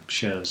crime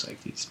shows,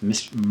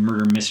 these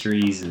murder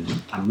mysteries, and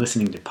I'm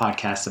listening to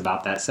podcasts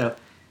about that. So,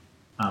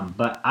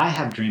 but I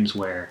have dreams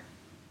where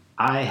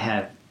I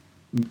have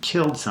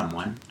killed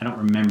someone. I don't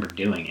remember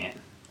doing it,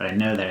 but I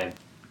know that I've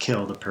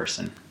killed a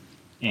person,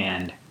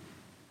 and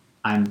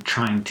I'm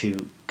trying to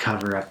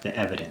cover up the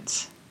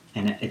evidence.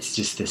 And it's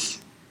just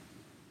this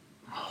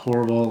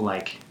horrible,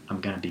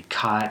 I'm going to be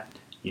caught,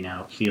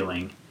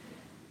 feeling.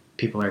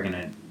 People are going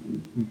to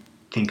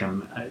think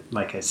I'm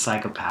a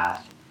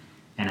psychopath,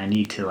 and I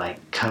need to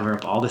cover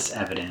up all this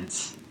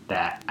evidence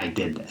that I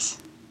did this.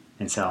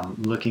 And so I'm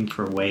looking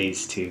for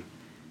ways to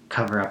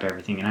cover up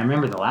everything. And I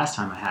remember the last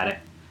time I had it,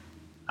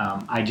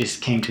 I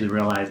just came to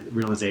the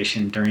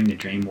realization during the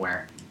dream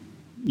where,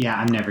 yeah,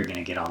 I'm never going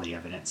to get all the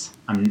evidence.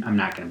 I'm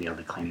not going to be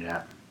able to clean it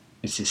up.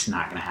 It's just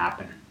not going to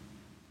happen.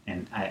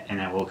 And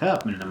I woke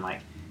up and I'm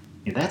like,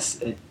 yeah,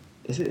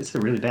 it's a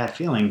really bad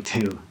feeling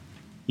to,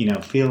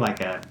 feel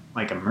like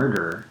a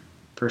murderer,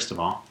 first of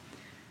all,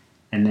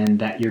 and then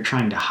that you're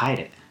trying to hide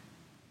it.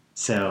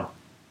 So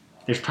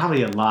there's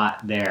probably a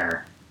lot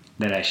there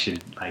that I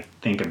should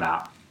think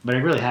about, but I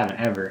really haven't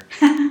ever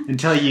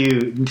until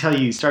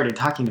you started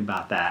talking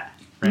about that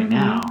right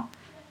now.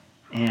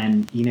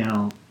 And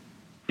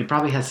it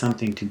probably has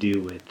something to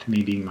do with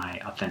me being my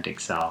authentic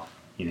self.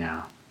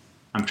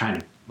 I'm trying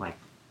to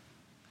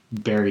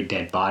bury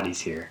dead bodies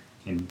here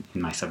in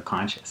my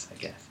subconscious, I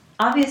guess.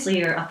 Obviously,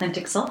 your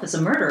authentic self is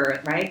a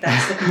murderer, right?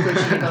 That's the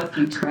conclusion you both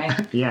came to,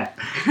 right? Yeah.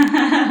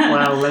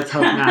 Well, let's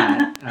hope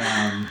not.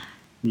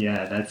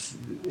 Yeah, that's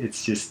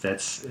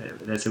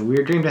a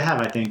weird dream to have,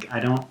 I think.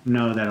 I don't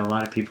know that a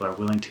lot of people are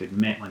willing to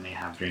admit when they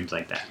have dreams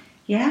like that.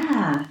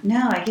 Yeah.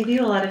 No, I give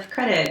you a lot of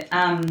credit.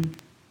 And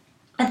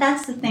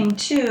that's the thing,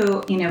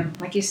 too,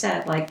 like you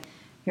said,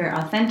 your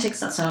authentic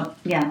self. So,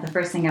 yeah, the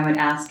first thing I would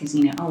ask is,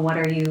 what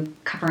are you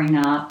covering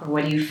up, or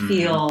what do you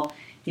feel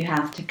you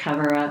have to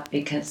cover up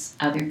because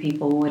other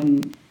people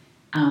wouldn't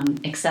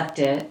accept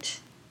it?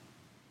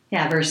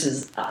 Yeah,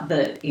 versus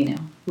the,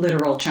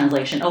 literal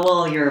translation. Oh,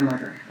 well, you're a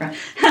murderer. Right?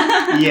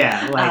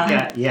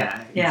 Yeah,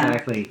 yeah,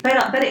 exactly.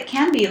 But it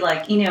can be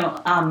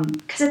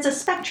because it's a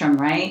spectrum,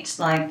 right?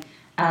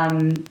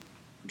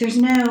 There's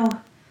no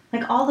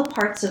like all the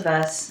parts of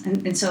us,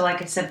 and so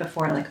like I said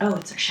before, like, oh,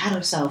 it's our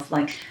shadow self.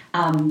 Like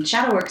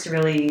shadow work's a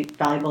really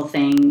valuable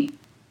thing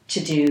to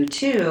do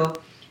too,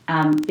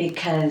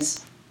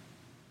 because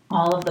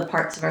all of the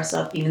parts of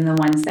ourselves, even the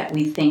ones that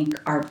we think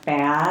are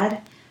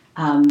bad,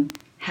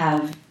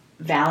 have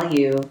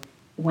value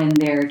when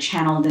they're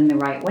channeled in the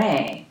right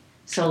way.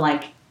 So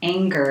like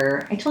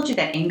anger, I told you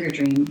that anger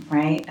dream,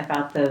 right?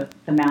 About the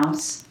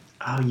mouse.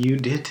 Oh, you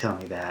did tell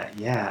me that.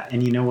 Yeah.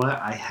 And you know what?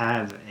 I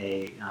have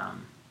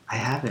I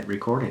have it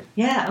recorded.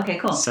 Yeah, okay,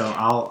 cool. So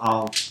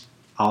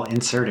I'll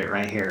insert it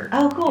right here.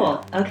 Oh,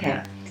 cool. Yeah. Okay.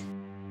 Yeah.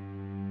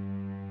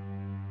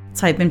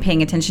 So I've been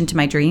paying attention to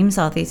my dreams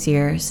all these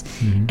years,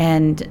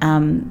 and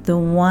the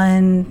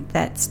one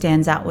that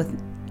stands out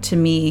to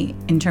me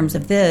in terms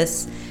of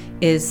this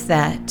is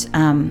that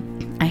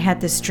I had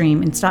this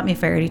dream, and stop me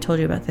if I already told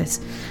you about this.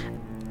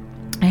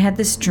 I had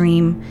this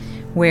dream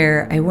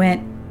where it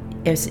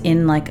was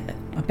in like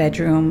a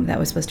bedroom that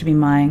was supposed to be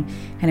mine,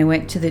 and I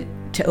went to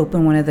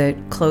open one of the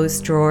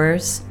closed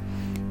drawers,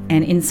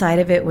 and inside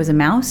of it was a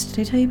mouse.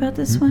 Did I tell you about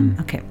this one?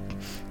 Okay.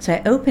 So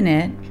I open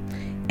it,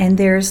 and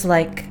there's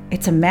like,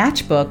 it's a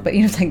matchbook, but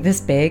it's like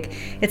this big.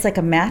 It's like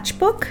a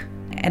matchbook,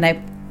 and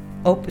I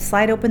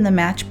slide open the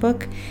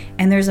matchbook,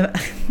 and there's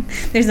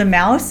a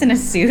mouse in a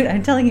suit.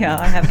 I'm telling you how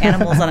I have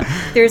animals on it.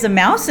 There's a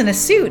mouse in a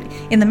suit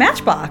in the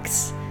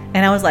matchbox,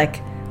 and I was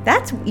like,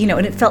 that's,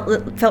 and it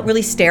felt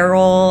really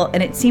sterile,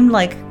 and it seemed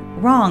like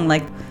wrong,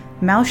 like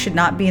mouse should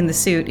not be in the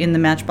suit in the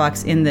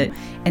matchbox and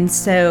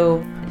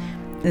so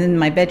in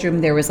my bedroom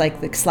there was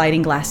like the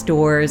sliding glass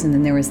doors, and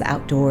then there was the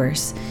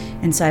outdoors,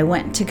 and so I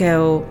went to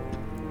go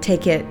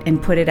take it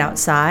and put it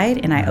outside,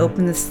 and I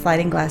opened the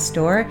sliding glass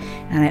door,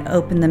 and I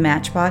opened the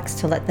matchbox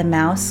to let the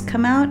mouse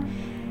come out,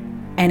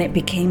 and it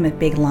became a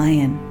big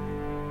lion,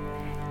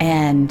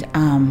 and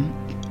I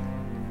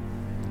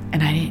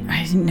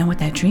didn't know what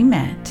that dream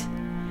meant.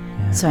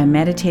 Yeah. So I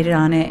meditated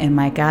on it, and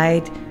my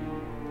guide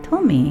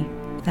told me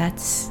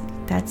that's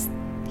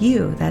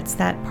you, that's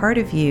that part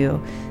of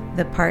you,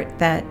 the part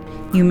that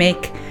you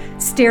make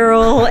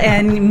sterile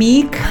and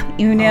meek,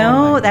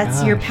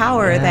 that's your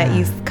power that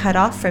you've cut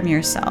off from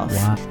yourself.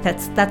 Wow.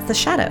 That's the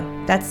shadow.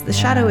 That's the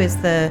shadow is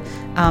the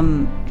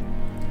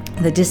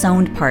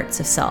disowned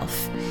parts of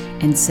self.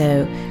 And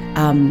so,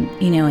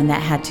 and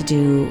that had to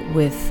do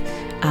with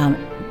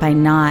by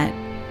not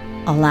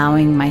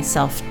allowing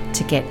myself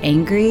to get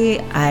angry.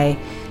 I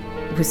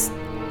was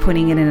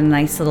putting it in a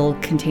nice little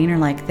container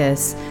like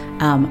this,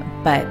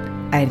 but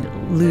I'd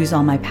lose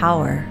all my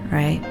power,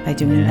 right, by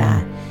doing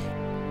that.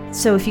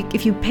 So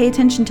if you pay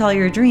attention to all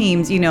your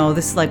dreams,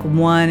 this like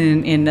one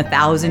in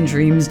 1,000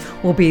 dreams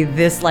will be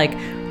this like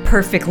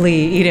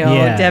perfectly,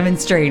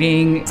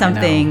 demonstrating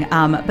something.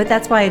 But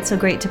that's why it's so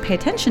great to pay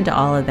attention to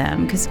all of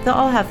them, because they'll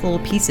all have little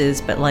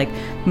pieces, but like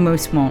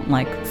most won't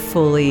like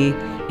fully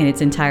in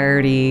its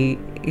entirety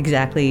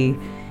exactly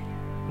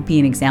be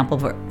an example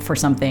for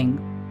something.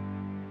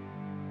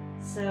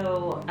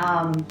 So,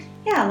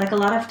 like a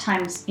lot of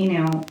times,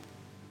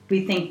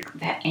 we think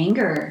that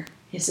anger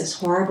is this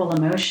horrible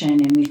emotion,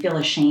 and we feel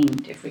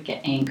ashamed if we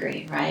get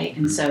angry, right?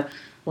 And so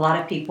a lot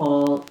of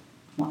people,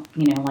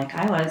 like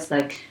I was,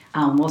 like,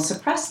 will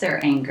suppress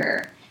their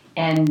anger.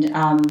 And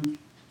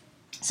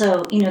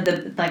so,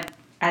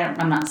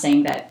 I'm not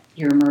saying that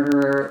you're a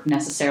murderer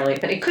necessarily,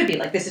 but it could be,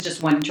 like, this is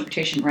just one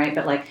interpretation, right?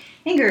 But, like,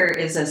 anger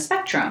is a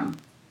spectrum.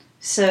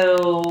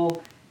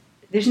 So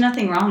there's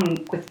nothing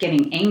wrong with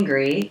getting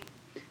angry,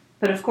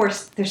 but of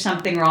course there's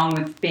something wrong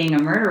with being a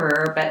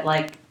murderer, but,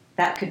 like,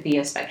 that could be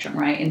a spectrum,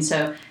 right? And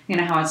so,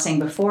 how I was saying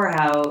before,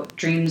 how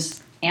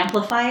dreams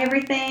amplify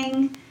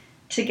everything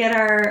to get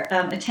our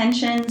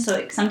attention.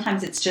 So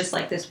sometimes it's just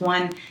like this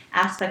one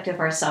aspect of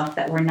ourselves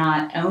that we're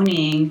not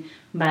owning,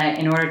 but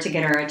in order to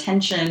get our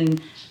attention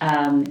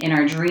in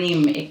our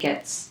dream, it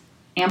gets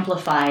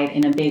amplified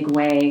in a big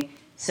way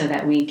so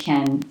that we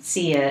can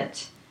see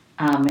it.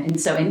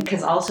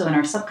 Because also in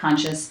our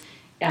subconscious,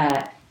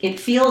 it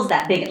feels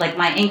that big, like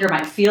my anger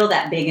might feel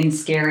that big and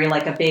scary,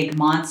 like a big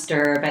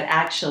monster, but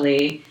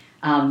actually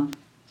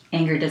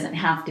anger doesn't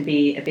have to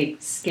be a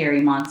big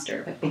scary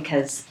monster, but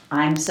because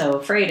I'm so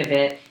afraid of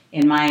it,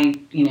 in my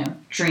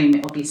dream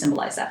it will be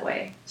symbolized that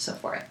way, so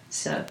forth.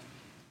 So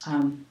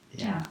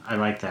I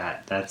like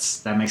that.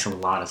 That makes a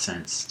lot of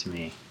sense to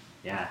me.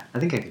 Yeah, I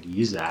think I could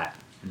use that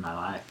in my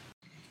life.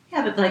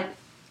 Yeah, but like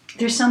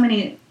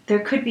there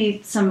could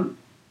be some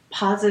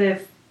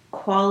positive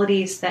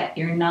qualities that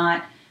you're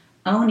not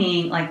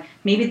owning, like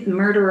maybe the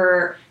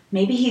murderer,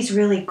 maybe he's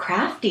really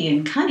crafty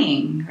and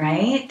cunning,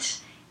 right?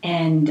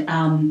 And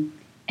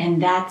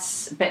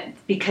but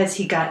because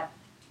he got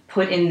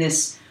put in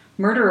this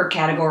murderer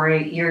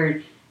category,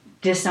 you're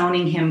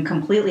disowning him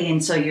completely,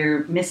 and so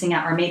you're missing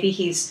out. Or maybe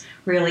he's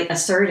really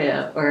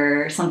assertive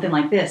or something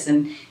like this,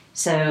 and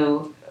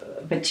so,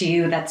 but to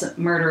you that's a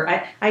murder.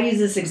 I use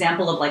this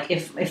example of like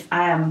if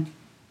I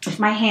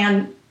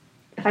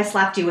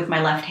slapped you with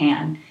my left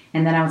hand,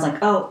 and then I was like,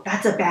 oh,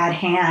 that's a bad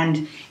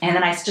hand. And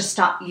then I just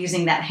stopped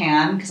using that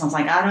hand because I was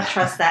like, I don't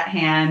trust that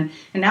hand.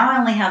 And now I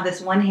only have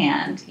this one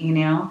hand,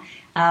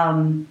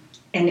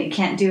 and it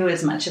can't do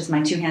as much as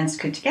my two hands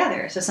could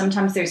together. So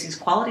sometimes there's these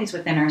qualities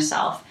within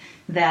ourselves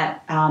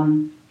that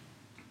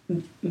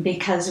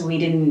because we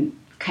didn't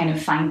kind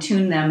of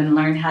fine-tune them and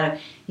learn how to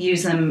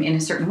use them in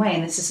a certain way,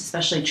 and this is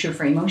especially true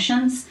for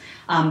emotions,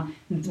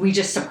 we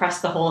just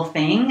suppress the whole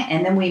thing,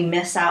 and then we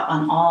miss out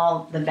on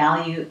all the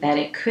value that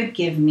it could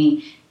give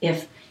me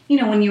if,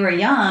 when you were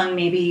young,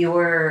 maybe you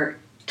were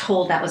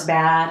told that was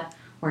bad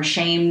or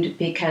shamed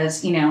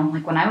because,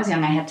 like when I was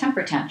young, I had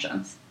temper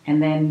tantrums.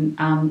 And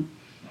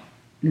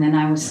then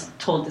I was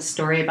told the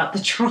story about the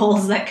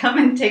trolls that come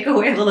and take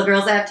away little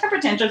girls that have temper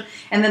tantrums.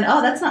 And then,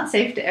 that's not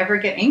safe to ever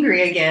get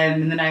angry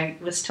again. And then I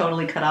was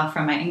totally cut off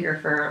from my anger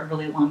for a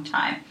really long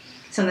time.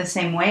 So in the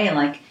same way,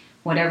 like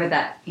whatever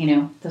that,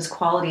 those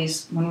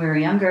qualities when we were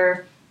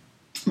younger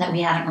that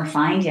we hadn't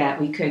refined yet,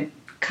 we could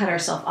cut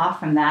ourselves off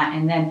from that.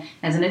 And then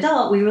as an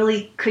adult, we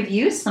really could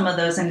use some of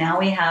those. And now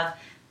we have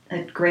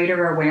a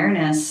greater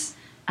awareness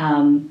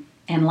and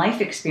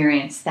life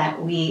experience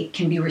that we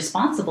can be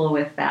responsible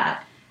with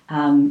that.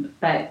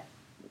 But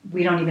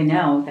we don't even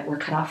know that we're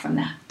cut off from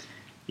that.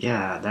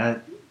 Yeah,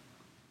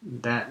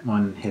 that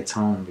one hits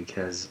home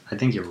because I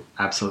think you're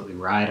absolutely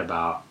right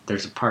about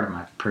there's a part of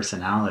my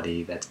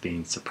personality that's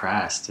being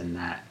suppressed, and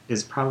that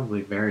is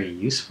probably very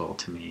useful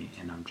to me,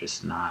 and I'm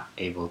just not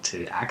able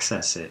to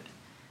access it.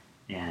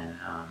 And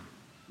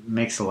it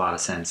makes a lot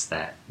of sense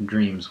that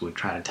dreams would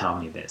try to tell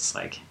me this,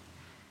 like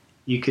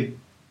you could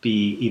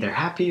be either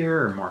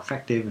happier or more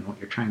effective in what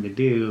you're trying to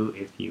do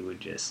if you would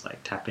just like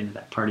tap into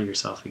that part of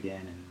yourself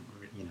again and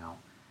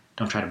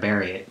don't try to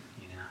bury it.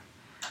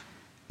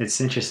 It's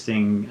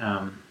interesting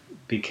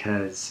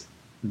because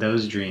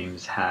those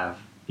dreams have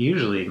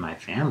usually my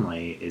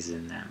family is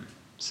in them,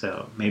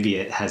 so maybe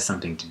it has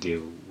something to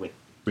do with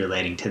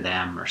relating to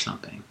them or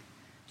something.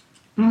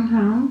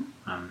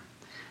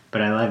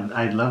 But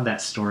I love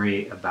that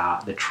story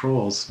about the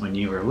trolls when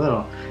you were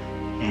little,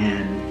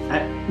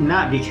 and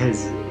not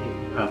because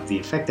of the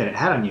effect that it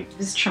had on you. It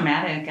was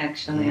traumatic,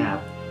 actually.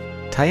 Yeah.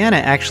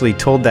 Tiana actually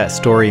told that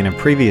story in a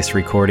previous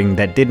recording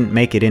that didn't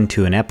make it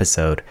into an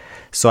episode,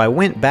 so I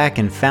went back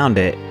and found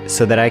it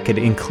so that I could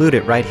include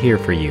it right here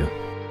for you.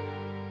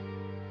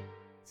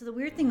 So the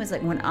weird thing was,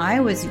 like, when I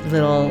was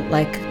little,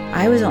 like,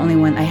 I was the only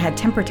one, I had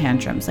temper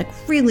tantrums, like,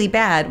 really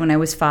bad when I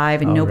was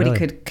 5, and nobody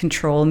could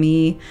control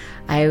me.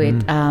 I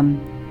would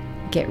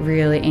get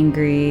really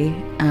angry,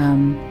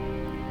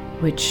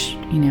 which,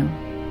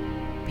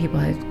 people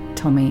had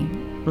told me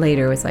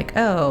later was like,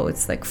 oh,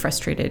 it's like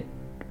frustrated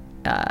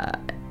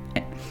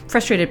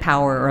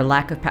power or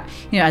lack of power.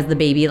 As the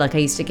baby, like I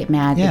used to get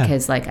mad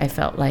because like I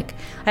felt like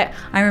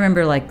I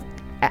remember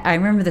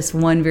this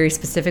one very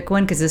specific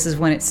one because this is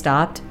when it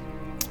stopped.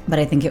 But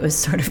I think it was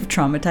sort of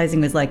traumatizing.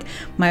 It was like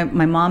my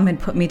mom had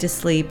put me to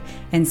sleep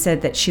and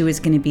said that she was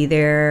going to be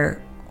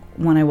there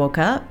when I woke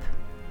up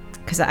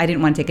because I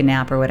didn't want to take a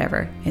nap or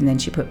whatever. And then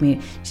she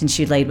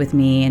laid with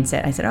me and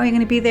I said, oh, you're going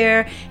to be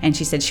there? And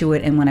she said she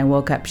would. And when I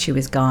woke up, she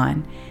was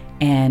gone.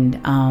 And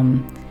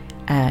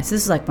so this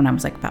is like when I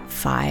was like about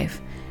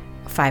 5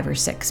 or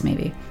 6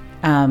 maybe.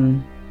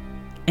 And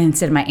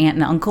said my aunt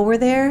and uncle were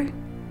there.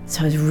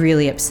 So I was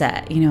really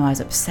upset. I was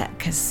upset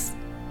because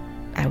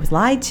I was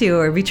lied to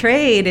or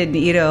betrayed,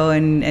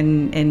 and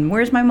and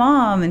where's my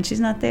mom? And she's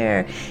not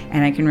there.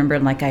 And I can remember,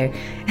 like I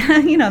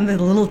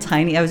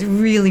was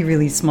really,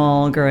 really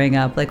small growing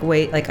up. I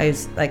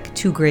was like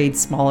 2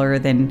 grades smaller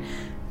than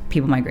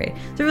people my grade.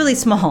 So really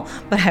small,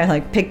 but I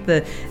like picked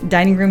the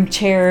dining room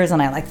chairs and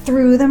I like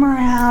threw them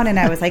around, and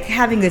I was like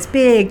having this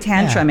big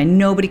tantrum, and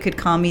nobody could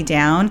calm me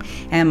down.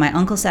 And my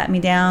uncle sat me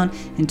down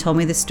and told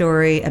me the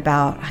story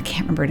about, I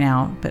can't remember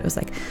now, but it was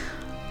like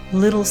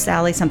Little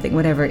Sally something,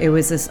 whatever. It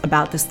was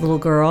about this little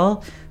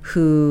girl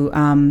who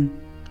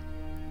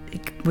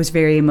was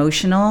very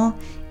emotional,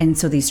 and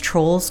so these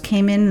trolls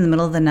came in the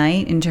middle of the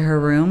night into her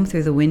room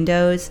through the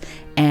windows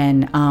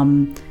and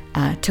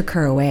took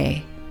her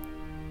away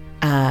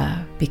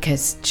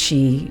because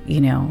she,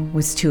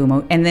 was too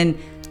emotional. And then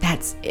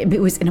it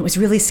was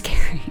really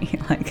scary.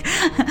 Like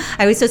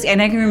I was so scared.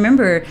 And I can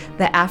remember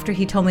that after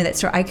he told me that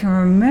story, I can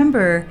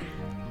remember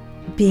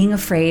being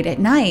afraid at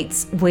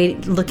nights,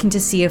 looking to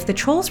see if the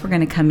trolls were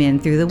going to come in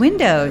through the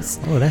windows.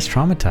 Oh, that's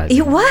traumatizing.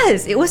 It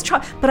was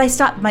but I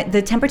stopped.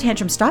 The temper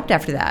tantrum stopped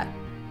after that.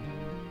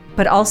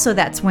 But also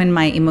that's when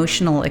my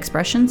emotional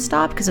expression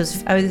stopped,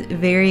 because I was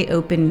very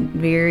open,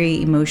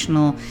 very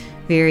emotional,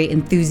 very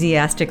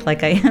enthusiastic,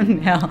 like I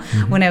am now,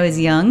 when I was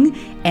young.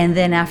 And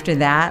then after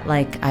that,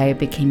 like I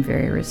became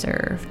very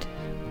reserved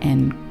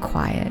and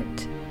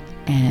quiet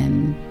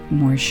and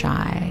more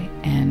shy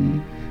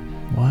and...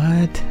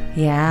 What?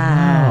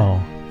 Yeah.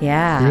 Wow.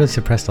 Yeah. You really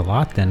suppressed a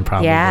lot then,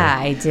 probably. Yeah,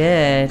 I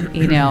did,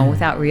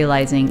 without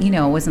realizing,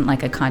 it wasn't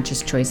like a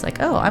conscious choice,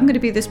 like, oh, I'm going to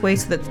be this way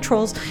so that the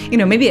trolls,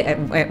 maybe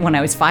when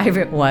I was 5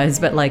 it was,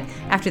 but like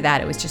after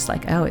that it was just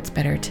like, oh, it's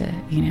better to,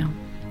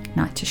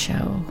 not to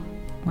show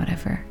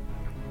whatever,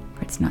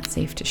 or it's not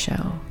safe to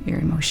show your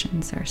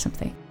emotions or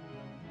something.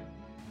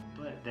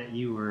 But that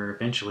you were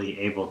eventually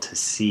able to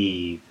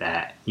see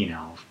that,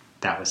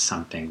 that was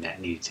something that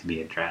needed to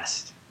be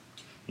addressed.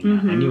 you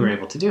know, and you were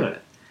able to do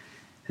it.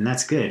 And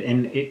that's good.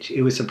 And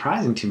it was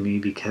surprising to me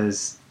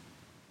because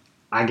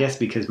I guess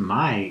because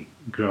my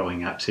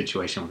growing up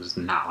situation was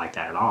not like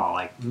that at all.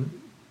 Like,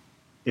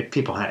 if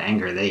people had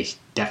anger, they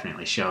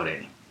definitely showed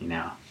it, you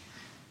know,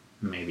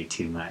 maybe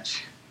too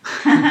much.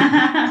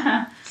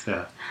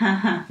 So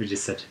it was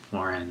just such a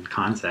foreign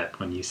concept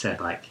when you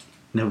said, like,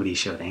 nobody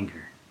showed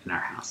anger in our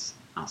house.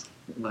 I was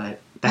like, what?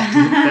 That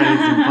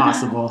is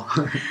impossible.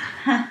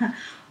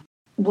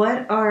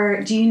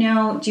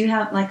 Do you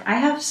have, like, I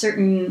have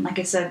certain, like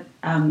I said,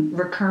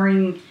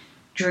 recurring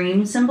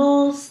dream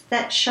symbols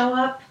that show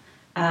up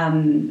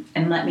and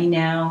let me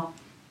know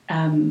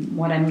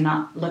what I'm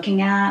not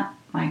looking at.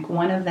 Like,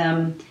 one of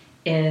them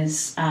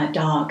is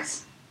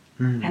dogs.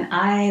 And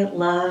I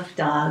love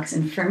dogs.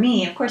 And for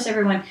me, of course,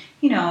 everyone,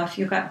 you know, if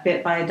you got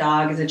bit by a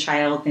dog as a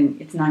child, then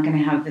it's not going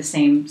to have the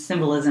same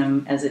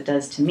symbolism as it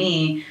does to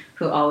me,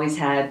 who always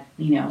had,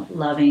 you know,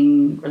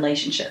 loving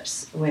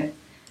relationships with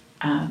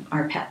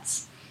our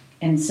pets.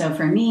 And so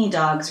for me,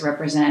 dogs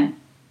represent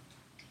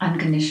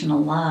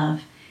unconditional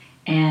love.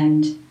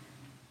 And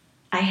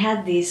I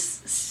had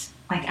these,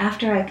 like,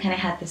 after I kind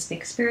of had this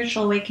big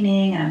spiritual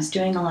awakening and I was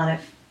doing a lot of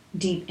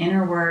deep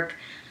inner work,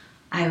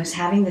 I was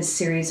having this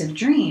series of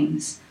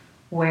dreams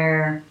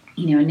where,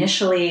 you know,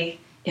 initially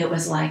it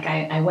was like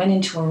I went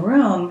into a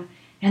room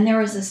and there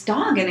was this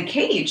dog in a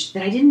cage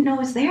that I didn't know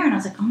was there. And I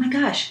was like, oh my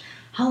gosh,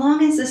 how long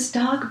has this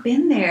dog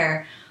been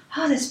there?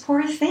 Oh, this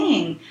poor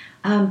thing.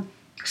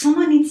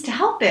 Someone needs to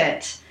help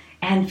it.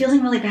 And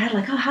feeling really bad,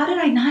 like, oh, how did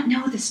I not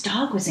know this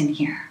dog was in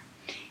here?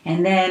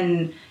 And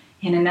then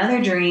in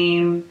another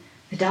dream,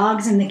 the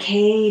dog's in the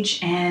cage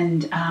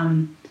and,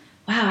 wow,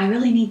 I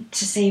really need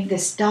to save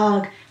this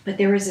dog. But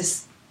there was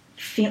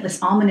this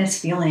ominous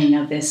feeling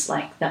of this,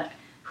 like, that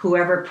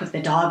whoever put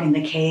the dog in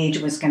the cage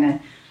was going to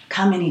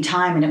come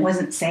anytime, and it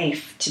wasn't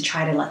safe to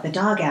try to let the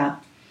dog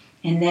out.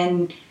 And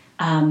then,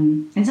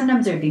 and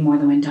sometimes there'd be more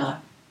than one dog.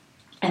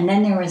 And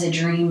then there was a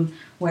dream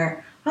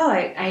where,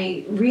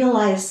 I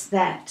realized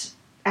that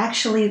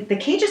actually the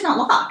cage is not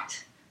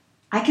locked.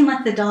 I can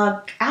let the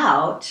dog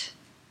out,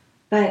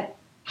 but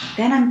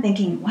then I'm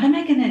thinking, what am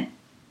I going to,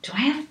 do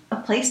I have a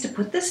place to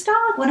put this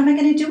dog? What am I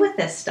going to do with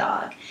this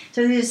dog?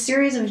 So there's a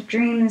series of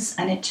dreams,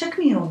 and it took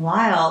me a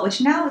while,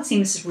 which now it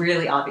seems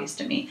really obvious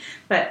to me,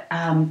 but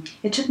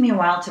it took me a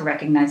while to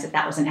recognize that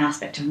that was an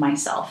aspect of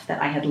myself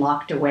that I had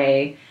locked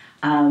away.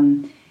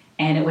 And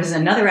it was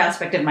another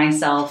aspect of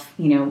myself,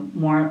 you know,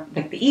 more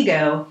like the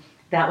ego,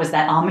 that was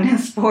that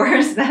ominous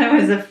force that I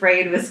was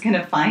afraid was going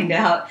to find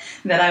out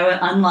that I was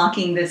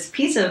unlocking this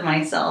piece of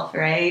myself,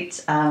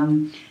 right?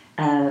 And,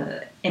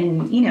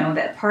 you know,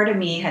 that part of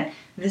me had,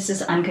 this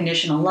is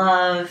unconditional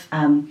love.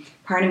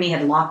 Part of me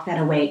had locked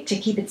that away to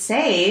keep it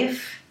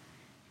safe.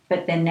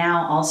 But then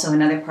now also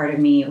another part of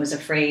me was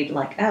afraid,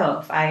 like, oh,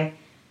 if I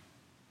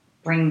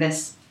bring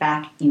this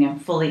back, you know,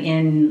 fully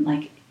in,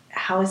 like,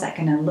 how is that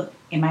going to look?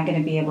 Am I going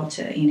to be able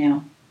to, you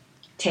know,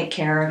 take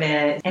care of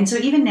it? And so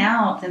even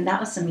now, and that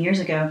was some years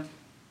ago,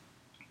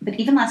 but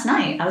even last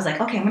night, I was like,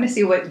 okay, I'm going to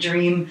see what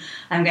dream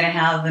I'm going to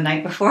have the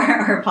night before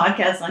our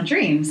podcast on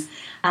dreams.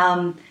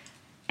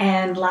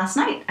 And last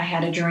night I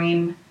had a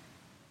dream.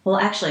 Well,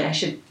 actually, I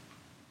should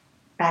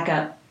back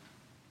up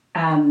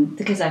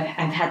because I've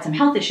had some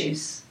health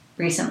issues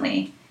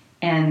recently,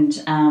 and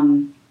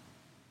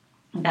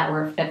that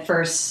were at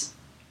first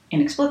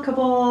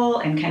inexplicable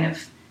and kind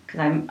of, because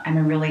I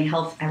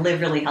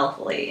live really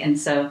healthily, and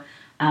so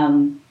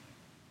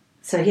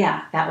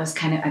yeah, that was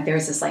kind of, there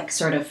was this, like,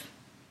 sort of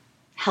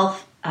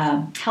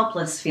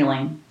helpless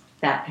feeling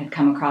that had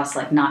come across,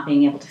 like, not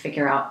being able to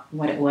figure out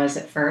what it was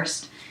at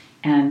first.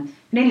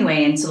 But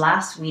anyway, and so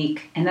last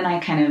week, and then I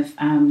kind of,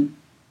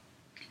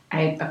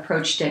 I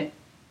approached it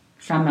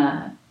from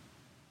a,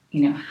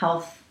 you know,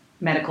 health,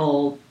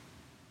 medical,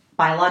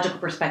 biological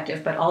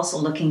perspective, but also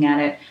looking at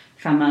it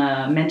from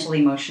a mental,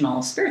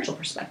 emotional, spiritual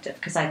perspective,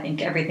 because I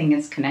think everything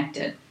is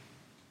connected.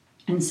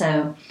 And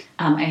so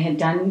I had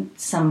done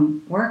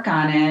some work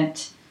on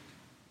it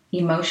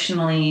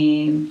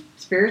emotionally,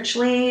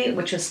 spiritually,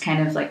 which was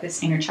kind of like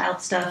this inner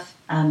child stuff.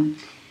 And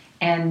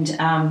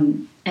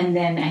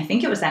then I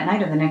think it was that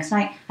night or the next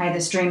night, I had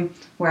this dream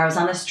where I was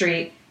on the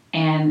street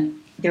and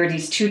there were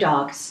these two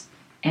dogs.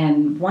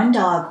 And one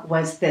dog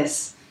was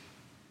this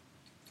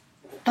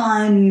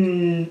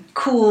fun,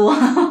 cool,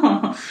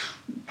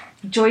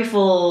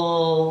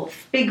 joyful,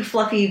 big,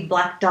 fluffy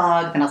black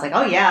dog. And I was like,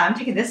 oh yeah, I'm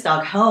taking this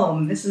dog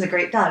home. This is a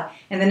great dog.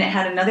 And then it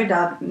had another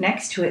dog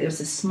next to it. It was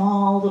a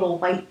small, little,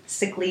 white,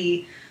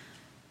 sickly,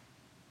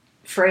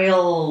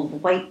 frail,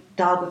 white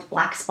dog with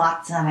black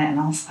spots on it. And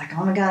I was like,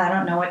 oh my God, I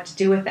don't know what to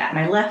do with that. And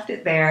I left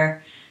it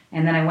there.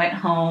 And then I went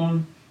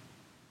home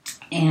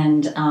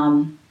and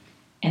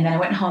then I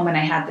went home and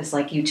I had this,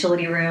 like,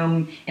 utility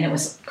room, and it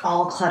was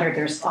all cluttered.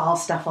 There's all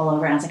stuff all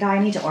over. And I was like, oh, I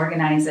need to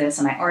organize this.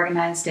 And I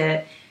organized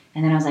it.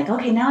 And then I was like,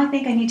 okay, now I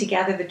think I need to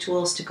gather the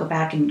tools to go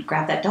back and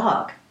grab that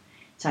dog.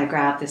 So I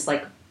grabbed this,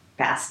 like,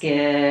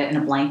 basket and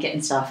a blanket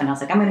and stuff. And I was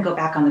like, I'm going to go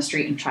back on the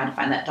street and try to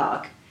find that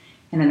dog.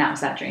 And then that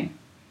was that dream.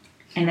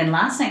 And then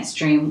last night's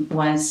dream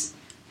was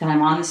that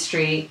I'm on the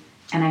street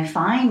and I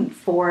find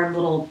 4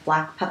 little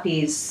black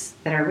puppies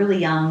that are really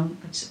young,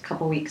 just a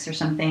couple weeks or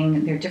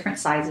something. They're different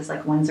sizes,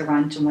 like one's a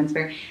runt and one's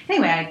very...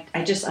 Anyway, I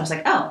was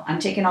like, oh, I'm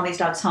taking all these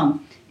dogs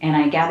home. And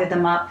I gathered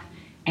them up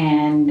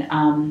and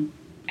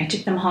I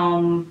took them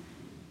home,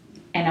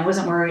 and I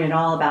wasn't worried at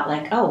all about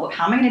like, oh,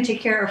 how am I going to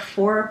take care of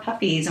 4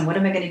 puppies and what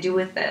am I going to do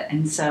with it?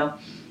 And so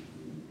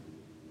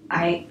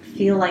I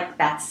feel like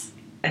that's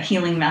a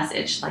healing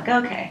message. Like,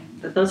 okay,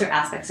 those are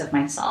aspects of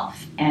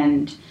myself.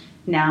 And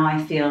now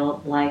I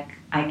feel like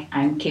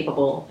I'm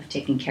capable of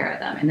taking care of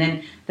them. And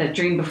then the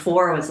dream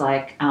before was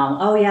like,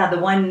 oh yeah, the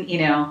one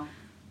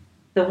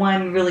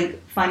really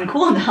fun,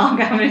 cool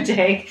dog I'm going to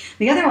take.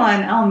 The other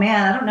one, oh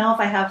man, I don't know if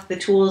I have the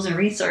tools and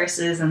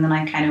resources. And then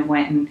I kind of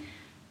went and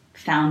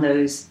found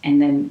those and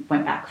then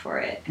went back for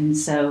it. And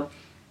so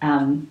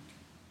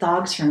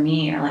dogs for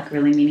me are like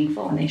really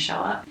meaningful when they show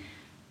up.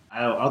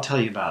 I'll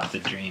tell you about the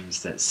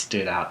dreams that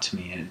stood out to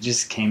me. And it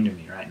just came to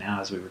me right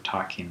now as we were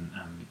talking.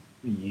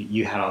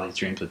 You had all these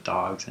dreams with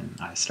dogs, and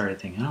I started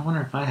thinking, I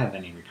wonder if I have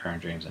any recurring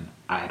dreams, and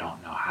I don't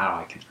know how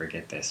I could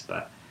forget this,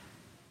 but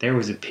there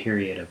was a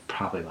period of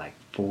probably like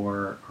 4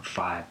 or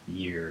 5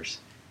 years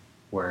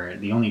where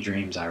the only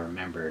dreams I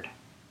remembered,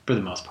 for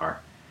the most part,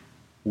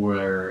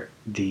 were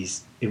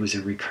it was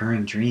a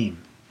recurring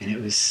dream, and it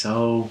was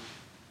so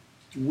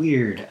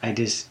weird. I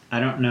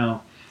don't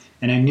know.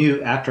 And I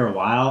knew after a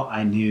while,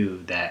 I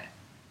knew that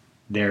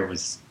there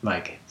was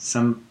like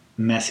some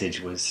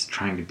message was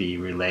trying to be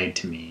relayed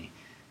to me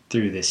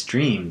through this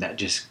dream that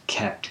just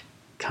kept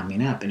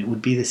coming up. And it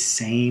would be the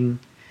same,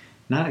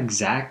 not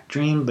exact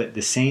dream, but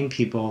the same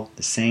people,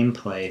 the same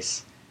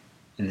place,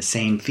 and the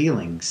same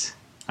feelings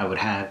I would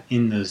have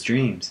in those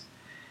dreams.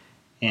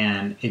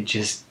 And it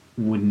just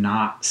would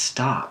not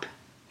stop.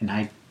 And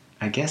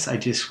I guess I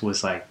just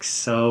was like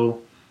so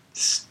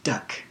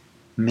stuck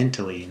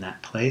mentally in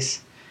that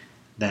place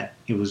that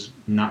it was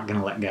not going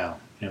to let go.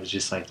 And it was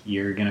just like,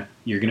 you're going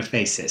to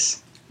face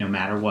this no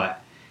matter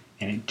what.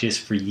 And it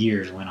just for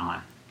years went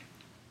on,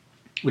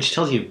 which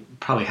tells you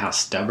probably how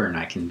stubborn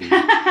I can be.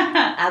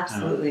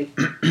 Absolutely.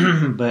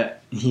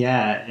 But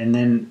yeah, and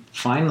then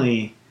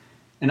finally,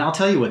 and I'll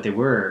tell you what they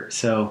were.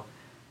 So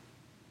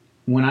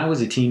when I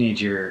was a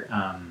teenager,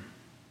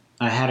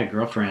 I had a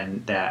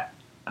girlfriend that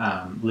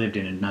lived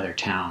in another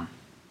town.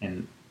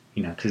 And,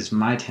 you know, because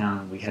my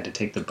town, we had to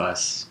take the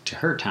bus to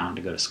her town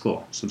to go to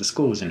school. So the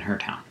school was in her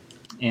town.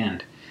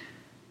 And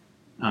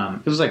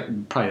it was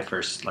like probably the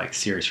first like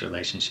serious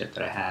relationship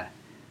that I had.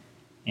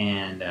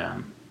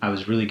 And I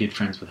was really good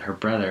friends with her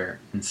brother,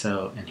 and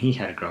he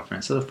had a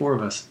girlfriend. So the 4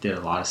 of us did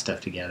a lot of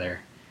stuff together.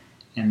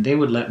 And they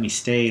would let me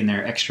stay in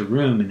their extra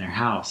room in their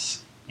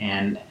house.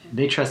 And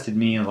they trusted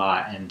me a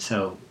lot, and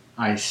so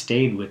I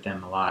stayed with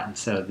them a lot. And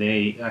so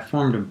I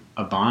formed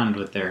a bond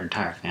with their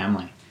entire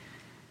family.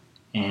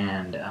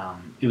 And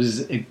it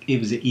was an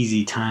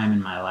easy time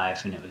in my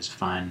life, and it was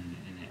fun.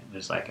 And it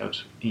was like I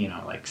was,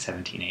 like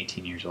 17,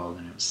 18 years old,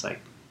 and it was like,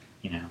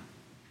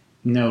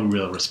 no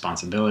real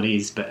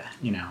responsibilities, but,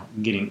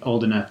 getting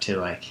old enough to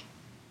like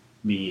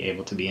be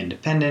able to be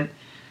independent.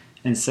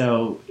 And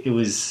so it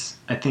was,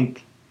 I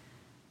think,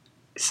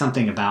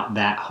 something about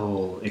that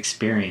whole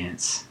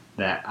experience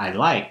that I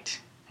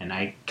liked, and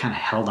I kind of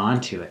held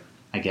on to it,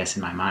 I guess,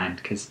 in my mind,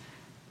 because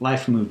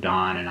life moved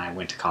on, and I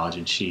went to college,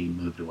 and she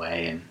moved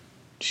away, and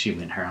she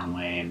went her own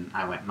way, and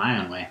I went my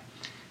own way.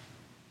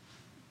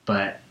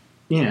 But,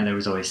 there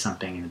was always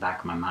something in the back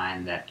of my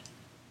mind that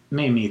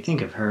made me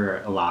think of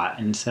her a lot.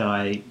 And so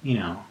I,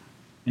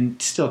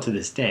 and still to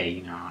this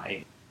day,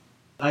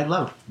 I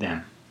love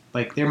them.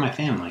 Like, they're my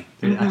family.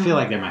 Mm-hmm. I feel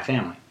like they're my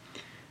family.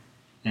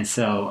 And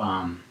so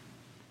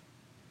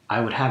I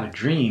would have a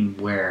dream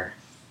where,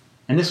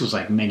 and this was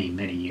like many,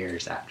 many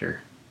years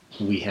after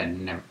we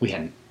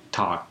hadn't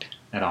talked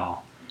at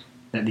all,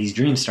 that these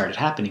dreams started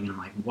happening. And I'm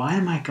like, why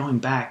am I going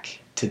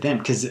back to them?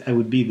 Because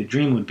the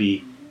dream would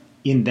be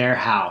in their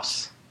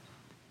house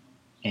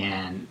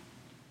and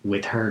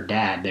with her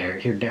dad there.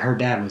 Her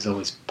dad was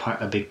always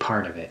a big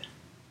part of it.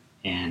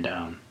 And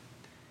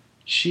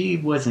she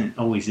wasn't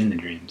always in the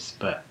dreams,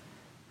 but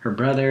her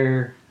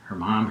brother, her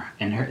mom,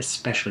 and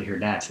especially her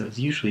dad. So it was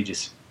usually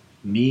just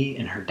me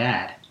and her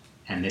dad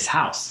and this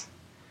house.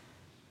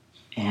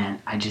 And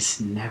I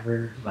just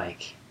never,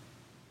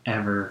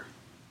 ever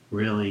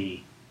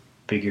really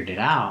figured it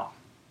out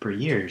for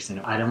years.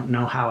 And I don't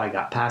know how I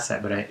got past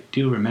that, but I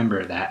do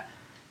remember that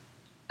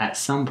at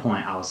some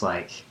point I was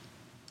like,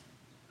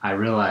 I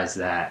realized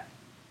that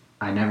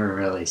I never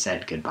really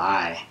said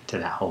goodbye to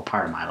that whole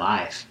part of my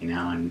life,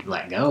 and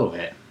let go of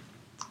it.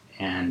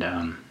 And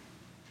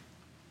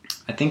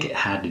I think it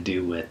had to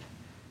do with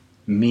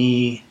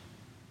me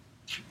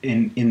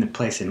in the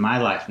place in my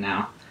life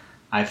now.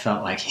 I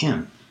felt like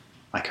him,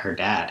 like her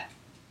dad,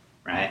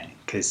 right?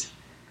 Because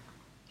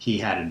he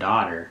had a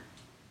daughter,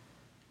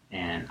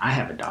 and I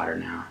have a daughter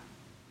now.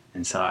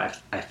 And so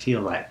I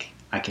feel like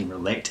I can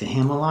relate to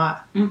him a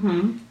lot.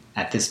 Mm-hmm.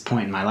 At this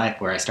point in my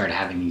life where I started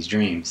having these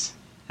dreams.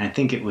 And I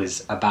think it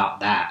was about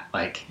that,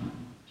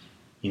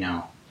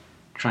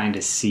 trying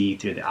to see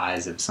through the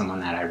eyes of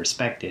someone that I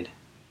respected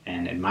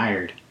and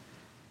admired,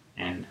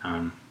 and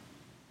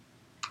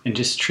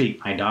just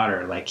treat my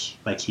daughter like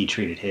he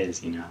treated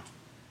his, you know.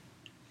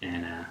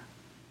 And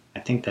I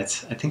think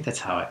that's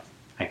how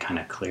I kind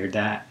of cleared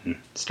that and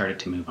started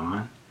to move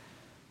on.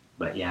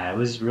 But yeah, it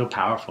was real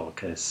powerful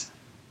because,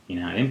 you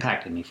know, it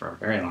impacted me for a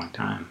very long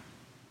time.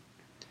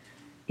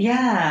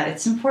 Yeah,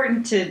 it's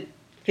important to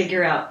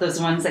figure out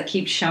those ones that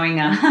keep showing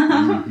up.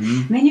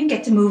 And then you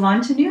get to move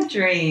on to new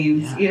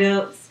dreams. Yeah. You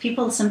know,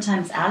 people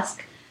sometimes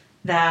ask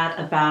that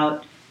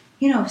about,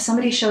 you know, if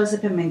somebody shows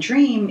up in my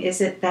dream,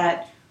 is it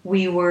that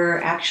we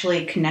were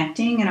actually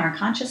connecting in our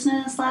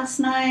consciousness last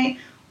night,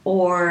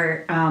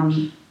 or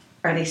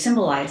are they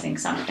symbolizing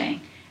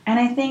something? And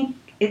I think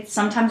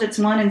sometimes it's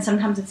one and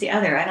sometimes it's the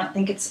other. I don't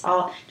think it's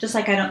all, just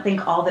like I don't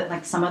think all that,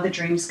 like some of the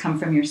dreams come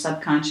from your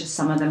subconscious,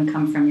 some of them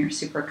come from your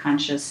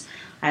superconscious.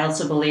 I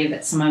also believe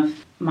that some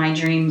of my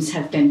dreams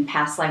have been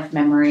past life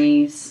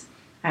memories.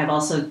 I've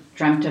also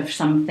dreamt of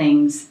some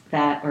things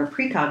that were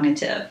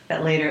precognitive,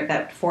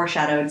 that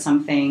foreshadowed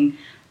something,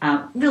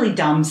 really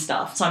dumb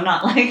stuff. So I'm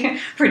not like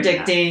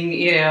predicting,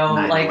 you know,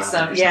 like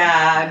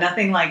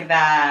nothing like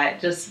that.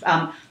 Just,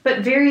 but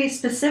very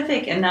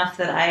specific enough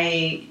that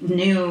I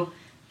knew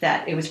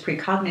that it was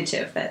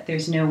precognitive, that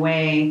there's no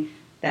way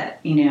that,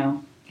 you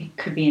know, it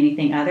could be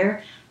anything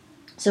other.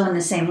 So in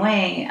the same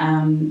way,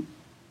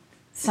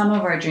 some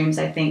of our dreams,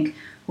 I think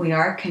we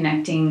are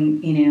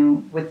connecting, you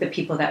know, with the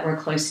people that we're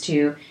close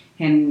to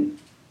in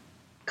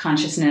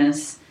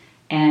consciousness,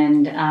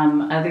 and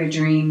other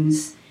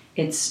dreams,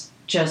 it's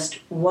just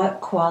what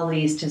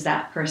qualities does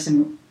that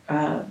person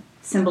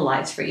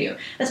symbolize for you?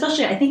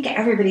 Especially, I think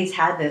everybody's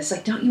had this.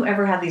 Like, don't you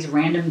ever have these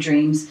random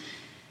dreams?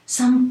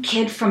 Some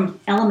kid from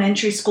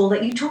elementary school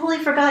that you totally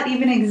forgot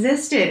even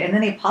existed, and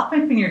then they pop up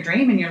in your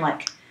dream, and you're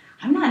like,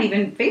 I'm not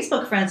even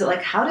Facebook friends.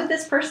 Like, how did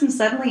this person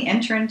suddenly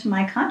enter into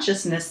my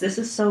consciousness? This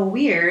is so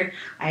weird.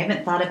 I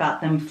haven't thought about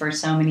them for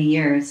so many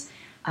years.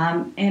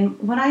 And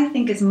what I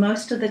think is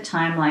most of the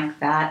time like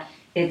that,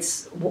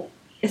 it's,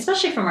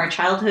 especially from our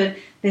childhood,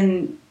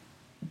 then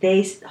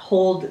they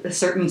hold a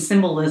certain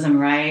symbolism,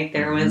 right?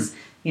 There was,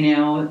 you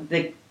know,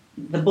 the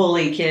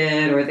bully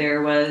kid, or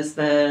there was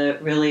the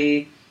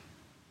really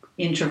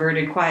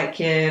introverted, quiet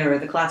kid, or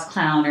the class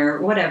clown, or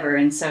whatever.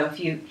 And so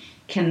if you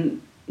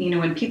can, you know,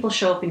 when people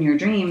show up in your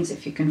dreams,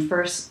 if you can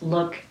first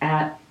look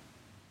at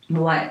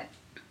what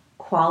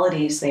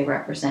qualities they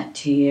represent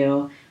to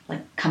you,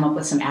 like come up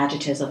with some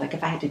adjectives of, like,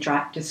 if I had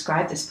to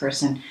describe this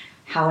person,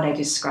 how would I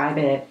describe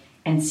it?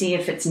 And see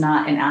if it's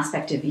not an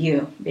aspect of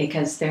you,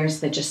 because there's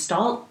the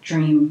Gestalt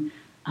dream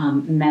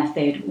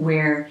method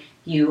where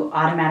you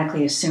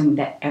automatically assume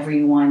that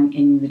everyone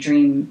in the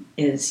dream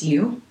is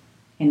you,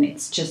 and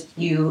it's just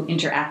you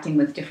interacting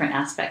with different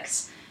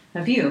aspects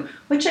of you,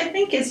 which I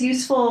think is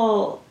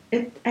useful.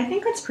 I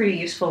think that's a pretty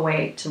useful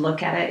way to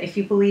look at it. If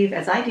you believe,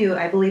 as I do,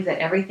 I believe that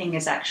everything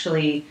is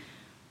actually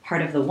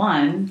part of the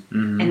one.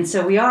 And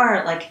so we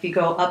are, like, if you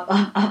go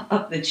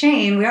up the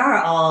chain, we are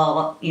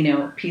all, you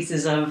know,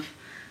 pieces of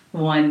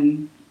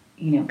one,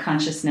 you know,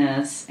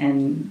 consciousness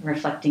and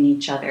reflecting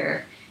each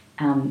other.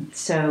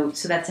 So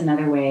that's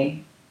another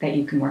way that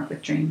you can work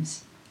with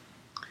dreams.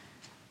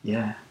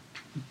 Yeah.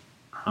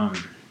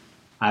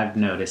 I've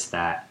noticed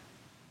that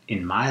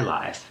in my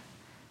life,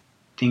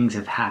 things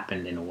have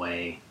happened in a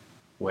way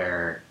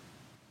where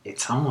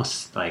it's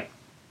almost like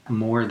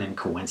more than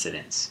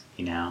coincidence,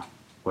 you know,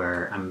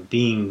 where I'm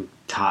being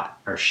taught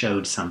or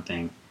showed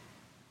something,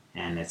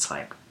 and it's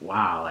like,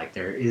 wow, like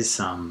there is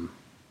some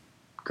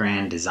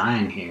grand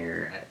design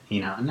here,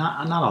 you know.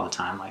 Not all the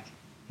time, like,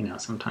 you know,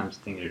 sometimes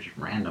things are just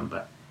random,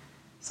 but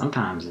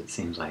sometimes it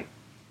seems like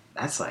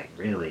that's like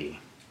really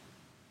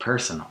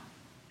personal.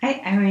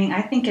 I mean,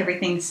 I think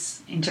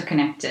everything's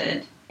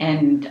interconnected,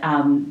 and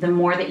the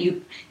more that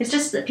it's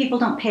just that people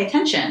don't pay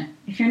attention.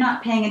 If you're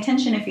not paying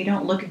attention, if you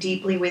don't look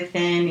deeply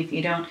within, if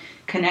you don't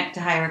connect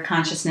to higher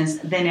consciousness,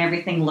 then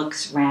everything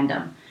looks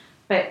random.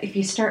 But if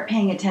you start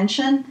paying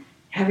attention,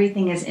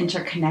 everything is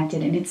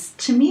interconnected, and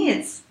to me,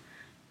 it's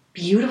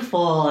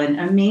beautiful and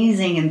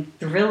amazing and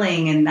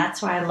thrilling, and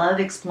that's why I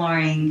love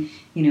exploring,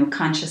 you know,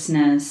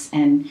 consciousness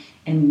and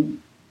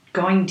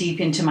going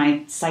deep into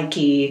my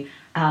psyche.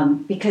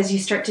 Because you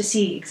start to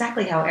see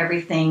exactly how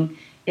everything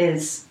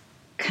is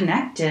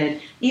connected.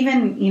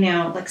 Even, you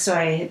know, like, so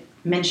I had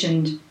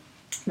mentioned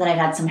that I'd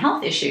had some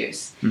health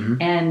issues.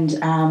 And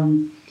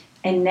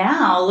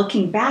now,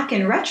 looking back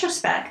in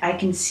retrospect, I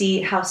can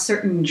see how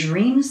certain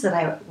dreams that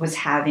I was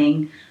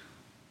having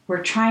were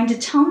trying to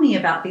tell me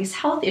about these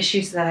health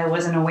issues that I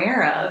wasn't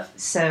aware of.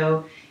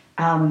 So,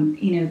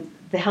 you know,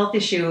 the health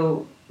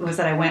issue was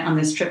that I went on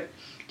this trip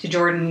to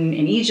Jordan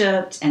and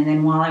Egypt, and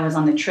then while I was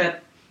on the trip,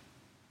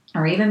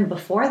 or even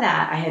before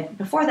that, I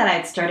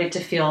had started to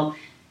feel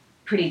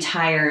pretty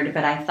tired,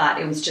 but I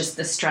thought it was just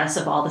the stress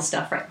of all the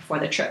stuff right before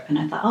the trip. And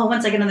I thought, oh,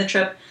 once I get on the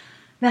trip,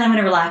 then I'm going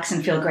to relax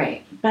and feel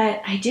great.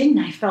 But I didn't.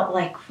 I felt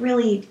like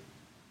really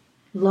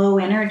low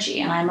energy,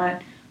 and I'm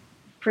a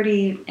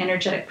pretty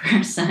energetic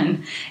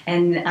person.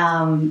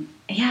 And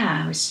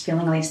I was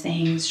feeling all these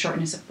things,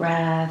 shortness of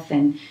breath,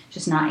 and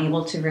just not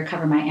able to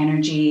recover my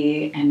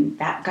energy. And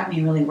that got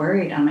me really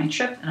worried on my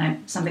trip. And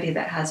I'm somebody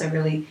that has a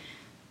really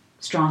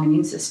strong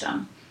immune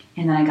system.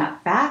 And then I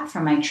got back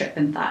from my trip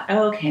and thought,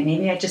 oh, okay,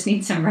 maybe I just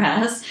need some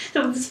rest.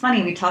 So it's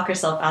funny, we talk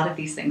ourselves out of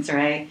these things,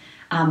 right?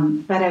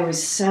 But I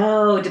was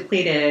so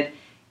depleted,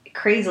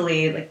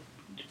 crazily, like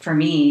for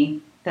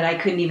me, that I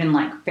couldn't even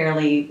like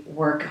barely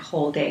work a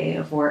whole day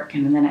of work.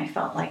 And then I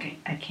felt like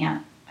I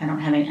can't, I don't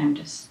have any, I'm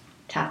just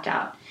tapped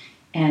out.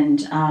 And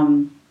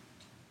then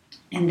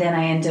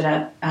I ended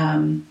up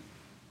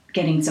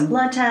getting some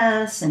blood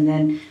tests and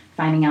then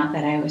finding out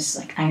that I was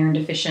like iron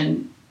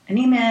deficient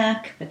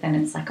anemic, but then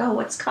it's like, oh,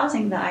 what's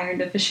causing the iron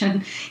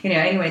deficient?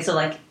 Anyway, so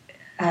like,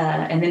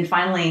 and then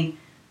finally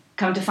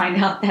come to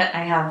find out that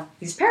I have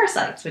these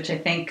parasites, which I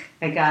think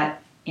I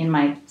got in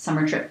my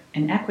summer trip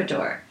in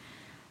Ecuador.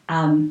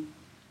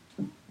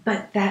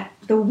 But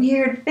the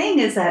weird thing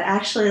is that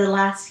actually the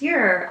last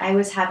year I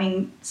was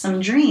having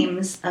some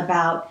dreams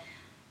about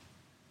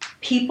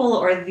people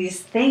or these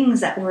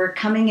things that were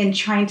coming and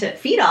trying to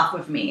feed off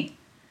of me.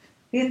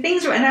 These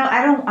things were,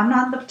 I'm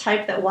not the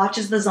type that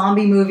watches the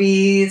zombie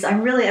movies. I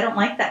don't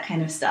like that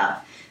kind of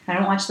stuff. I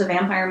don't watch the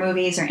vampire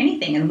movies or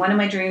anything. And one of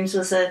my dreams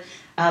was a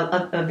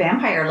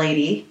vampire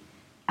lady.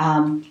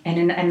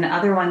 And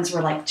other ones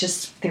were like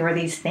there were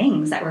these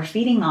things that were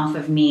feeding off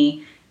of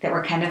me that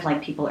were kind of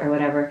like people or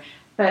whatever.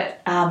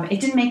 But it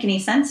didn't make any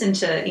sense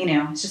it's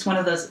just one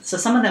of those. So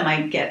some of them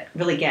I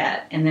really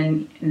get,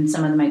 and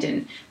some of them I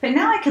didn't. But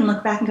now I can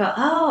look back and go,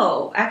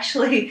 oh,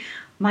 actually,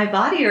 my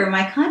body or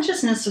my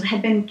consciousness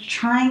had been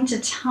trying to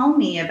tell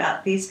me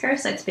about these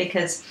parasites,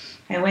 because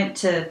I went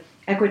to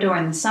Ecuador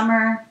in the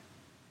summer,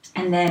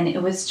 and then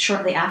it was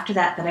shortly after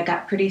that I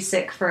got pretty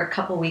sick for a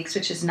couple weeks,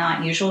 which is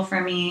not usual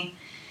for me.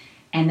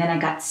 And then I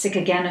got sick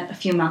again a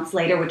few months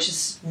later, which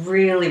is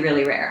really,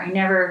 really rare.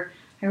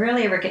 I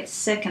rarely ever get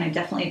sick, and I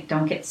definitely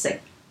don't get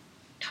sick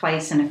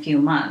twice in a few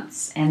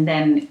months. And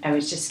then I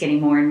was just getting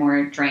more and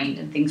more drained,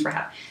 and things were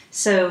happening.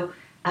 So,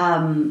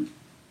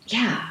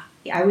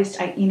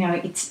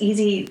 it's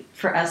easy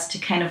for us to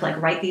kind of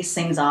like write these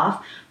things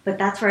off, but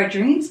that's where our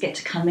dreams get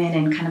to come in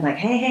and kind of like,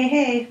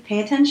 hey,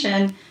 pay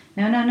attention.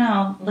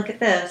 No, look at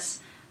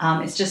this.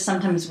 It's just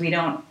sometimes we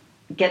don't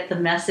get the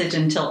message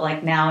until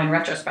like now in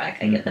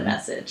retrospect, I get the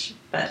message,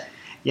 but.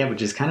 Yeah,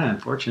 which is kind of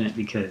unfortunate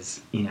because,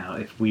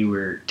 if we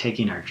were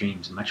taking our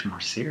dreams much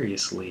more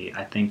seriously,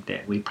 I think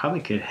that we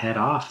probably could head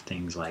off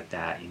things like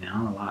that,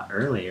 a lot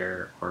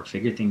earlier or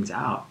figure things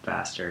out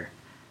faster.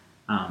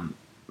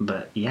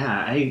 But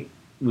yeah, I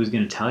was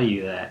going to tell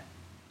you that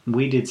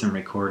we did some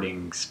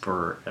recordings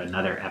for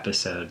another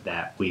episode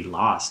that we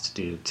lost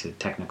due to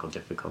technical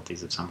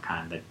difficulties of some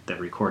kind. That the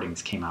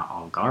recordings came out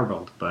all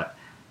garbled, but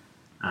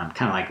kind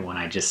of like when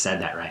I just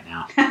said that right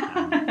now.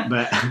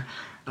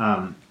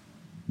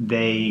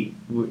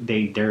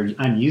 They're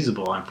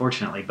unusable,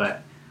 unfortunately,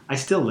 but I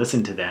still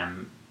listen to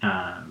them.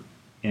 And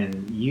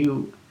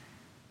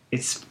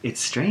it's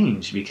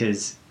strange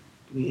because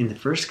in the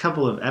first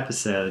couple of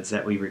episodes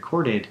that we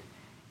recorded,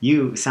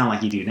 you sound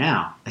like you do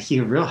now. Like you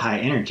have real high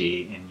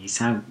energy and you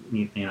sound,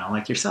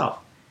 like yourself.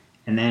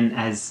 And then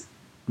as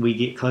we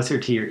get closer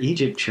to your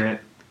Egypt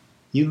trip,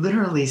 you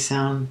literally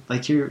sound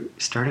like you're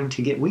starting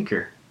to get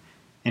weaker.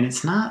 And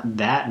it's not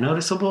that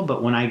noticeable,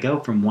 but when I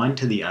go from one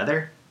to the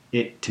other,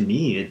 to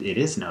me, it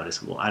is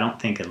noticeable. I don't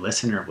think a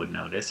listener would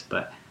notice,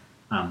 but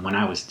when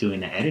I was doing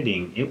the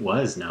editing, it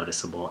was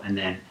noticeable. And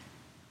then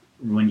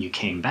when you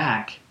came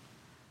back,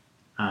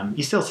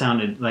 you still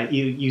sounded like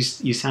you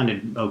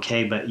sounded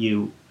okay, but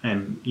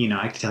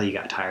I could tell you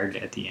got tired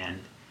at the end.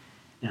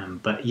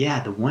 But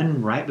yeah, the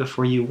one right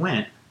before you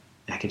went,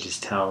 I could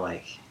just tell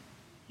like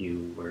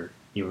you were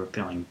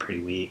feeling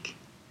pretty weak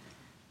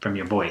from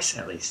your voice,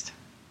 at least.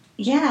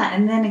 Yeah,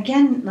 and then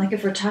again, like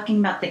if we're talking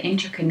about the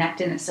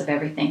interconnectedness of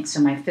everything, so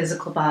my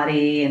physical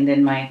body and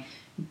then my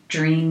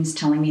dreams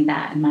telling me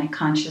that and my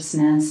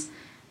consciousness,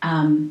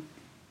 on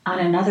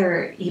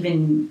another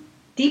even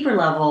deeper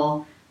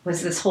level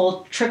was this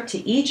whole trip to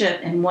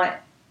Egypt and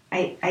what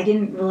I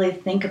didn't really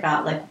think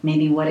about, like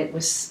maybe what it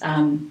was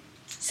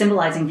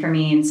symbolizing for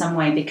me in some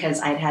way,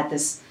 because I'd had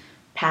this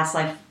past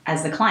life,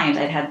 as the client,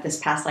 I'd had this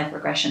past life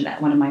regression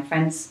that one of my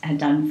friends had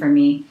done for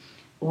me,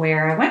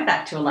 where I went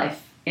back to a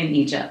life in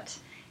Egypt,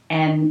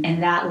 and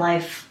that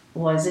life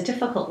was a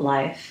difficult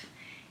life,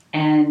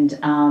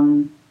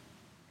 and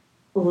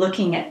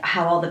looking at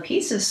how all the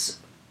pieces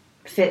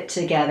fit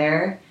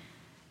together,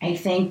 I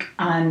think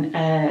on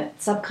a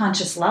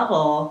subconscious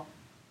level,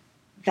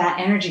 that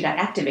energy got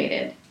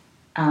activated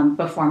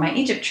before my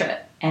Egypt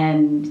trip,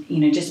 and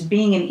just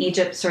being in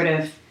Egypt sort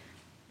of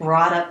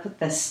brought up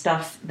the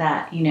stuff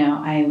that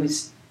I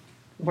was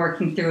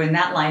working through in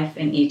that life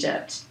in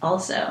Egypt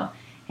also,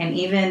 and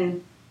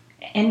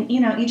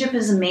Egypt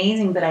is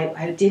amazing, but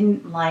I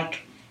didn't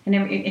like, and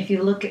if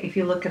you look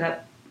it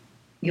up,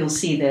 you'll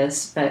see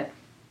this, but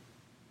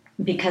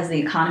because the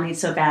economy is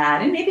so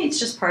bad, and maybe it's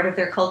just part of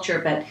their culture,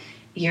 but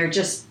you're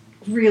just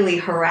really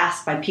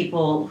harassed by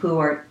people who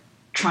are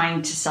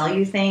trying to sell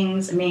you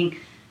things. I mean,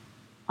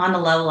 on a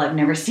level I've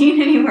never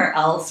seen anywhere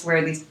else,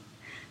 where these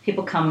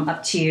people come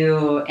up to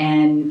you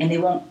and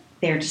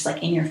they're just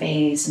like in your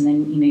face, and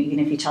then, even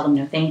if you tell them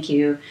no thank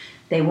you,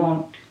 they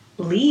won't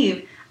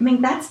leave. I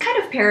mean, that's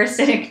kind of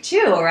parasitic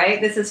too,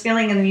 right? This is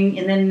feeling,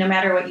 and then no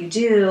matter what you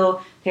do,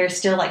 they're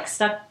still like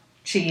stuck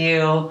to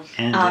you.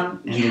 And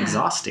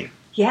exhausting.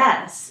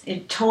 Yes,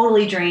 it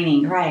totally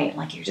draining, right?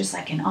 Like you're just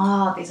like in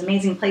awe of these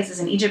amazing places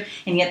in Egypt,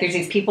 and yet there's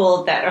these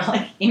people that are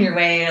like in your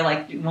way,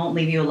 like won't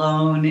leave you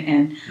alone,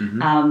 and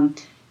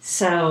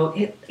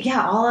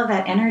all of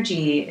that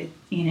energy,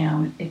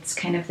 it's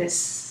kind of this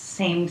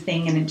same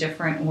thing in a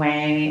different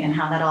way, and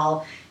how that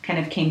all kind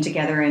of came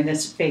together in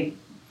this big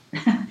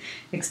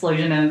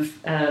explosion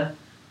of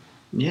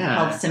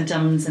health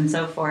symptoms and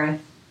so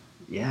forth.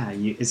 Yeah,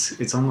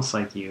 it's almost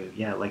like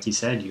like you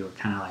said, you were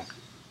kind of like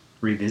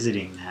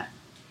revisiting that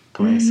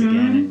place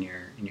again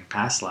in your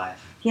past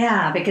life.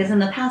 Yeah, because in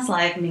the past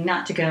life, I mean,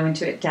 not to go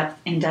into it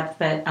in depth,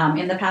 but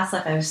in the past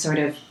life, I was sort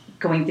of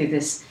going through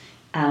this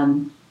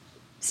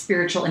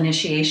spiritual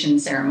initiation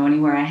ceremony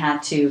where I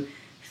had to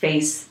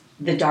face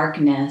the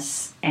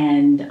darkness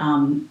and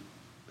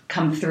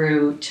come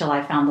through till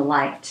I found the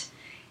light.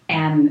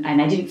 And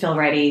I didn't feel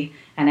ready,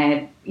 and I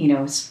had,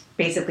 was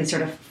basically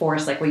sort of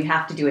forced, like, well, you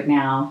have to do it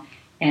now.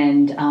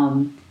 And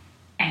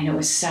it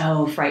was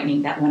so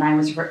frightening that when I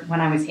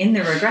was in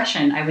the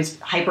regression, I was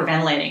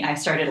hyperventilating. I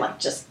started like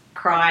just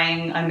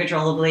crying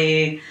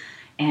uncontrollably,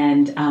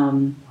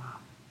 and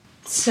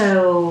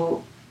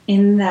so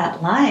in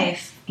that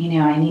life,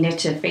 I needed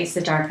to face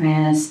the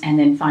darkness and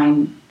then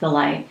find the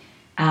light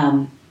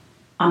on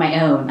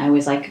my own. I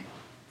was like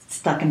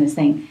stuck in this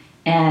thing,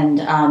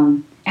 and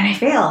I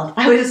failed.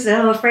 I was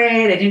so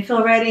afraid. I didn't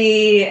feel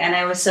ready, and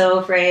I was so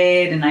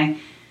afraid. And I,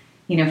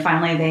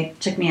 finally they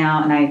took me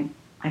out, and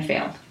I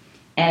failed.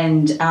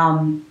 And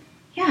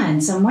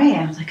in some way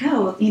I was like,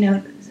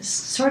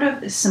 sort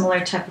of a similar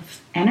type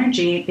of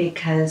energy,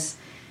 because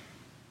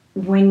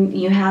when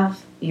you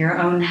have your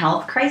own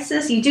health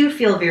crisis, you do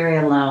feel very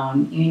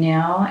alone,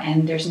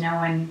 and there's no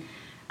one.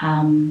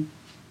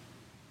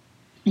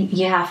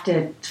 You have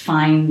to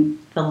find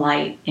the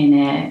light in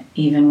it,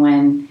 even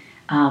when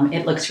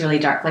it looks really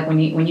dark. Like when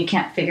you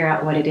can't figure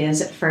out what it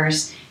is at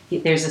first,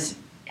 there's this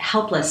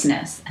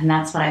helplessness, and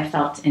that's what I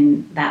felt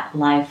in that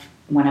life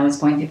when I was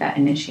going through that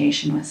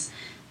initiation, was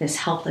this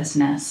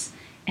helplessness.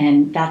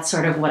 And that's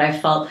sort of what I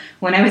felt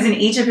when I was in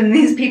Egypt, and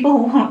these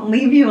people won't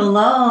leave you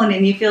alone,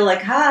 and you feel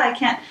like, I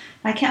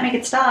can't make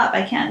it stop.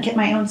 I can't get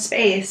my own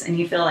space. And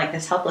you feel like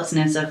this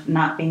helplessness of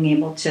not being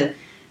able to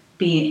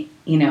be,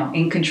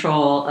 in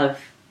control of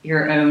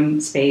your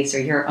own space or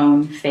your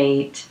own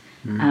fate.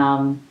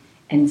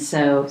 And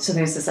so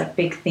there's this like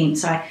big theme.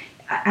 So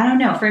I don't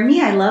know. For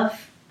me, I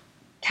love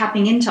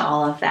tapping into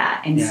all of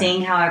that and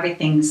seeing how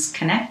everything's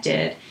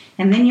connected.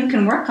 And then you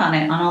can work on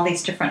it on all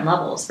these different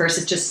levels,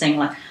 versus just saying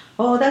like,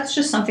 oh, that's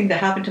just something that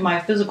happened to my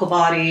physical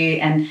body,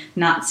 and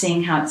not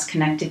seeing how it's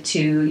connected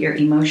to your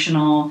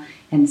emotional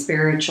and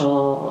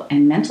spiritual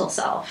and mental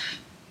self.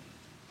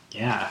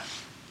 Yeah.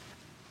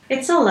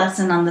 It's a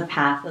lesson on the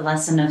path, a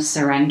lesson of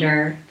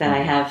surrender that I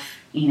have,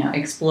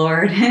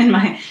 explored in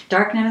my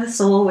Dark Night of the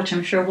Soul, which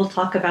I'm sure we'll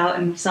talk about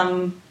in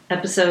some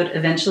episode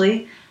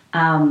eventually.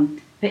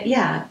 But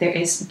yeah, there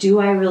is, do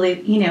I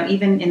really,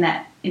 even in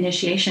that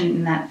initiation,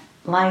 in that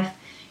life,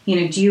 do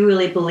you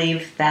really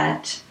believe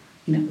that,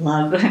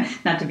 love,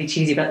 not to be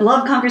cheesy, but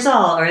love conquers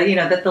all, or,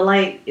 that the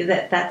light,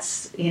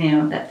 that's,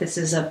 that this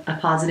is a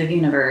positive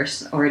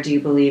universe, or do you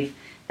believe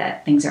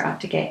that things are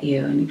out to get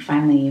you, and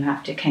finally you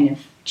have to kind of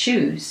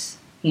choose,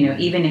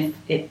 even if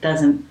it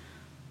doesn't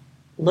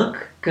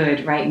look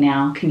good right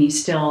now, can you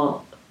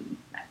still,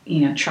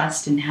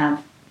 trust and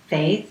have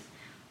faith?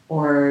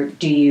 Or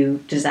do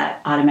you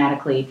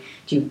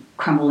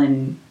crumble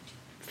in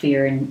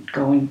fear and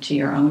go into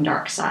your own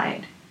dark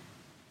side?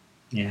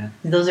 Yeah.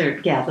 Those are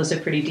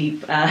pretty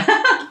deep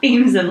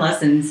themes and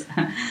lessons.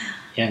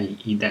 Yeah,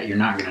 that you're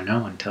not going to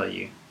know until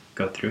you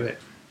go through it.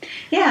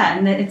 Yeah,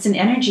 and that it's an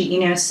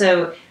energy,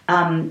 so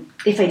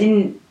if I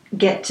didn't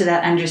get to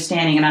that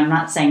understanding, and I'm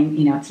not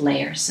saying, it's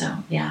layers, so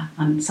yeah,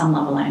 on some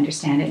level I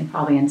understand it, and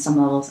probably on some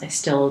levels I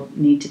still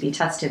need to be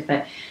tested,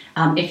 but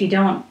if you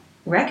don't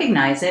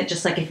recognize it,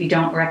 just like if you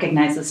don't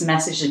recognize this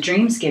message the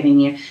dream's giving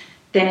you,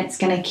 then it's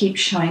going to keep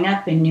showing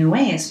up in new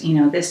ways.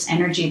 This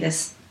energy,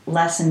 this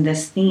lesson,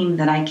 this theme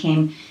that I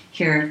came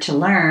here to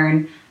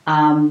learn,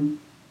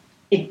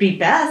 it'd be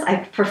best, I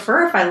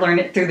prefer if I learn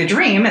it through the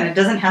dream and it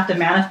doesn't have to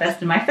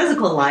manifest in my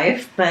physical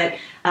life, but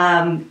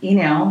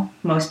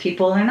most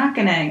people are not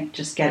going to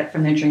just get it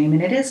from the dream,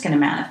 and it is going to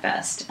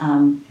manifest.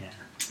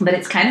 But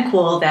it's kind of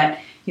cool that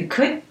you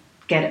could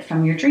get it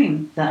from your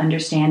dream, the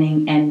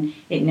understanding, and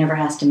it never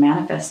has to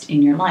manifest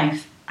in your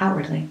life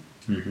outwardly.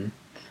 Mm-hmm.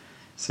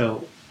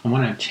 So I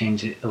want to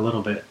change it a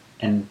little bit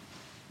and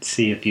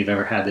see if you've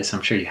ever had this.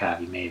 I'm sure you have.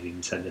 You may have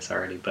even said this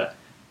already, but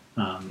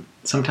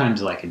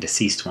sometimes like a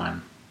deceased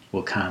one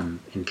will come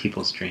in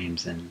people's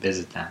dreams and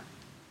visit them.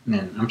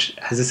 And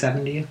has this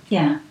happened to you?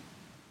 Yeah.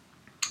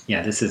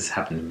 Yeah, this has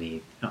happened to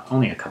me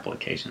only a couple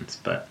occasions,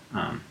 but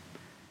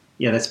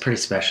that's pretty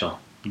special.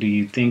 do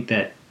you think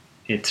that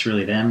it's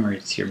really them or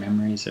it's your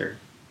memories? Or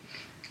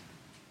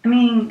I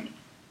mean,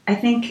 I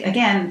think,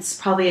 again, it's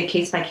probably a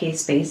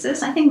case-by-case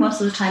basis. I think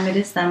most of the time it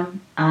is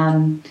them.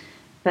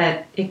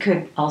 But it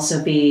could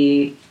also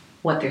be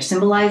what they're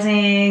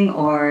symbolizing,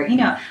 or,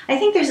 I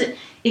think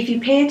if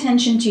you pay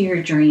attention to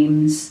your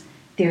dreams,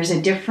 there's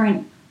a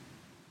different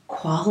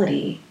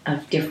quality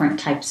of different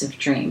types of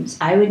dreams.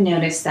 I would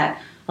notice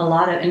that a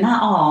lot of, and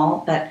not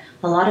all, but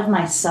a lot of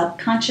my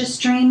subconscious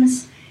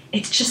dreams,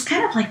 it's just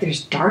kind of like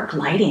there's dark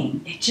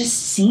lighting. It just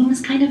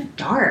seems kind of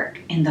dark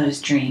in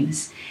those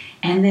dreams.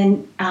 And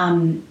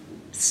then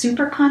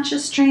super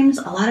conscious dreams,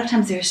 a lot of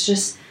times there's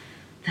just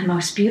the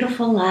most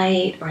beautiful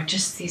light, or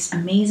just these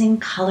amazing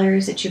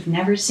colors that you've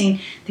never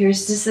seen.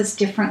 There's just this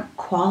different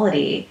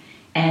quality,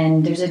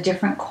 and there's a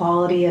different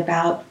quality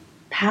about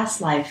past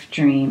life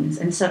dreams.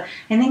 And so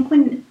I think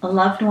when a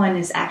loved one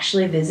is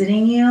actually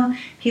visiting you,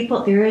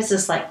 there is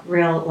this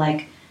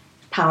real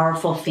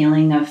powerful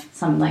feeling of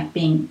some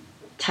being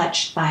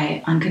touched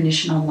by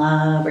unconditional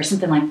love or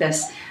something like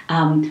this,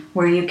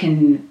 where you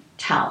can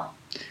tell.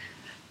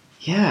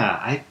 Yeah,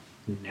 I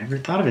never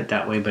thought of it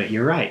that way, but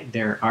you're right.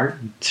 There are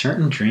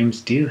certain dreams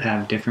do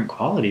have different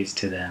qualities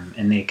to them,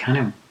 and they kind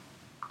of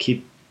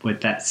keep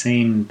with that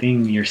same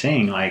thing you're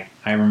saying. Like,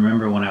 I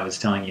remember when I was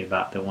telling you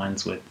about the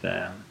ones with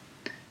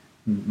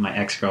my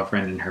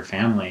ex-girlfriend and her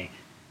family,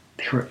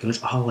 it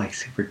was all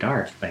super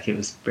dark. It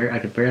was I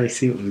could barely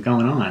see what was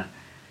going on.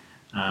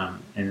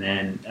 And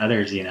then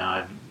others,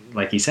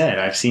 like you said,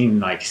 I've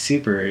seen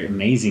super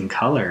amazing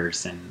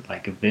colors and a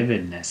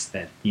vividness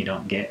that you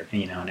don't get,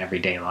 in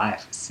everyday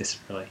life. It's just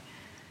really.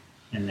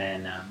 And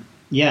then,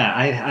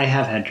 I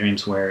have had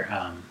dreams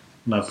where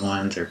loved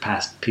ones or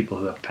past people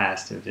who have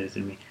passed have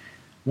visited me.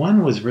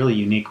 One was really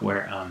unique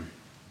where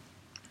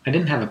I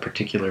didn't have a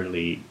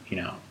particularly,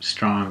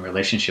 strong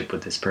relationship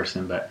with this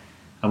person, but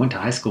I went to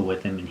high school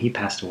with him and he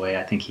passed away.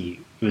 I think it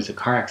was a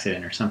car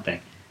accident or something.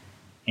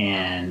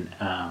 And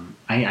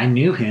I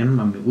knew him.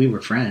 I mean, we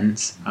were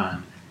friends.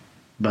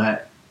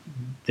 But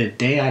the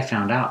day I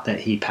found out that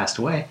he passed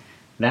away,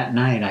 that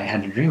night I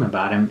had a dream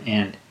about him,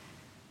 and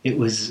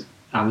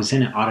I was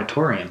in an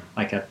auditorium,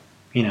 like a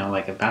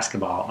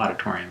basketball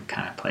auditorium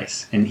kind of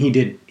place. And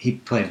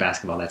he played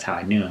basketball. That's how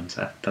I knew him.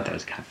 So I thought that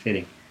was kind of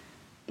fitting.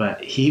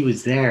 But he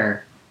was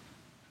there,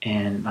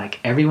 and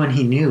everyone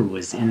he knew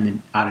was in the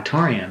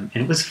auditorium,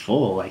 and it was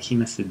full. He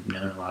must have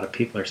known a lot of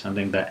people or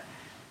something. But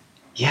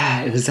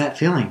yeah, it was that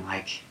feeling.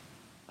 I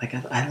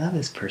love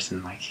this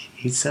person.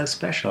 He's so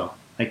special.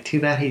 Too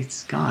bad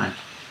he's gone.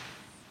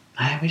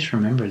 I always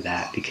remember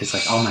that because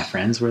all my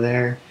friends were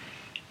there,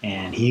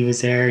 and he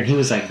was there, and he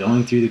was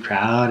going through the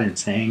crowd and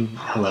saying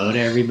hello to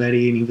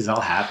everybody, and he was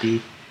all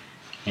happy.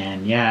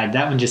 And yeah,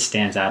 that one just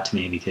stands out to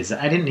me because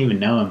I didn't even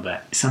know him,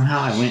 but somehow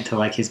I went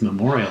to his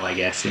memorial, I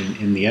guess,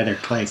 in the other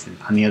place,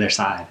 on the other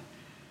side.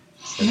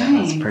 So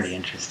that was pretty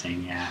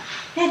interesting, yeah.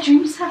 Yeah,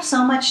 dreams have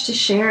so much to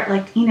share,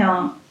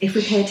 if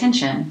we pay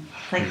attention.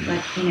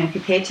 If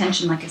you pay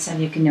attention, like I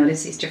said, you can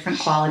notice these different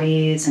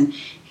qualities and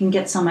you can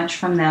get so much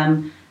from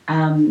them.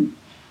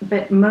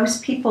 But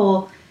most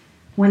people,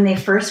 when they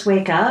first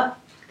wake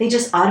up, they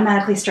just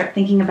automatically start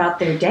thinking about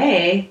their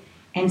day,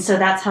 and so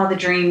that's how the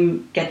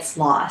dream gets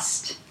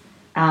lost.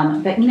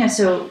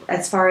 So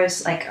as far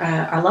as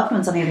our loved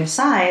ones on the other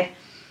side,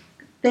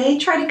 they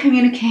try to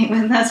communicate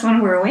with us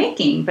when we're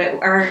waking, but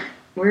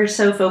we're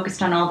so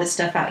focused on all this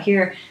stuff out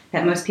here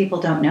that most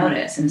people don't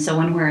notice. And so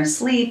when we're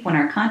asleep, when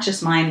our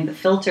conscious mind, the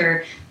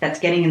filter that's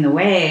getting in the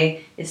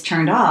way is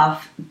turned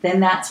off, then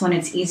that's when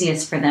it's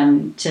easiest for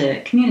them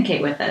to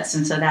communicate with us.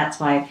 And so that's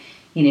why,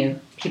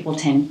 people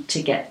tend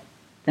to get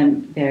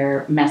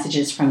their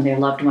messages from their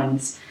loved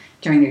ones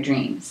during their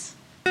dreams.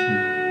 All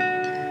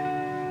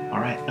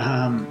right.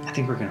 I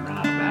think we're going to run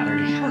out of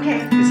battery.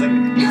 Okay. It's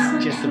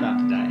just about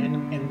to die,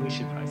 and we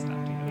should probably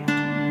stop doing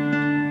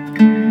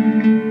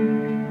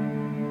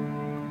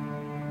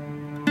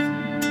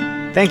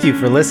it. Thank you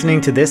for listening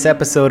to this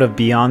episode of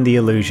Beyond the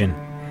Illusion.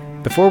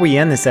 Before we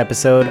end this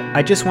episode,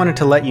 I just wanted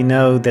to let you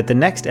know that the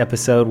next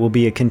episode will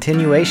be a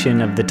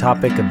continuation of the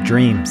topic of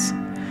dreams.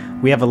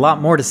 We have a lot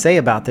more to say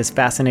about this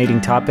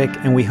fascinating topic,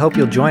 and we hope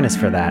you'll join us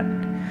for that.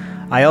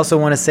 I also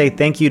want to say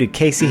thank you to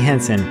Casey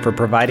Henson for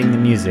providing the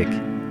music.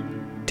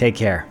 Take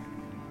care.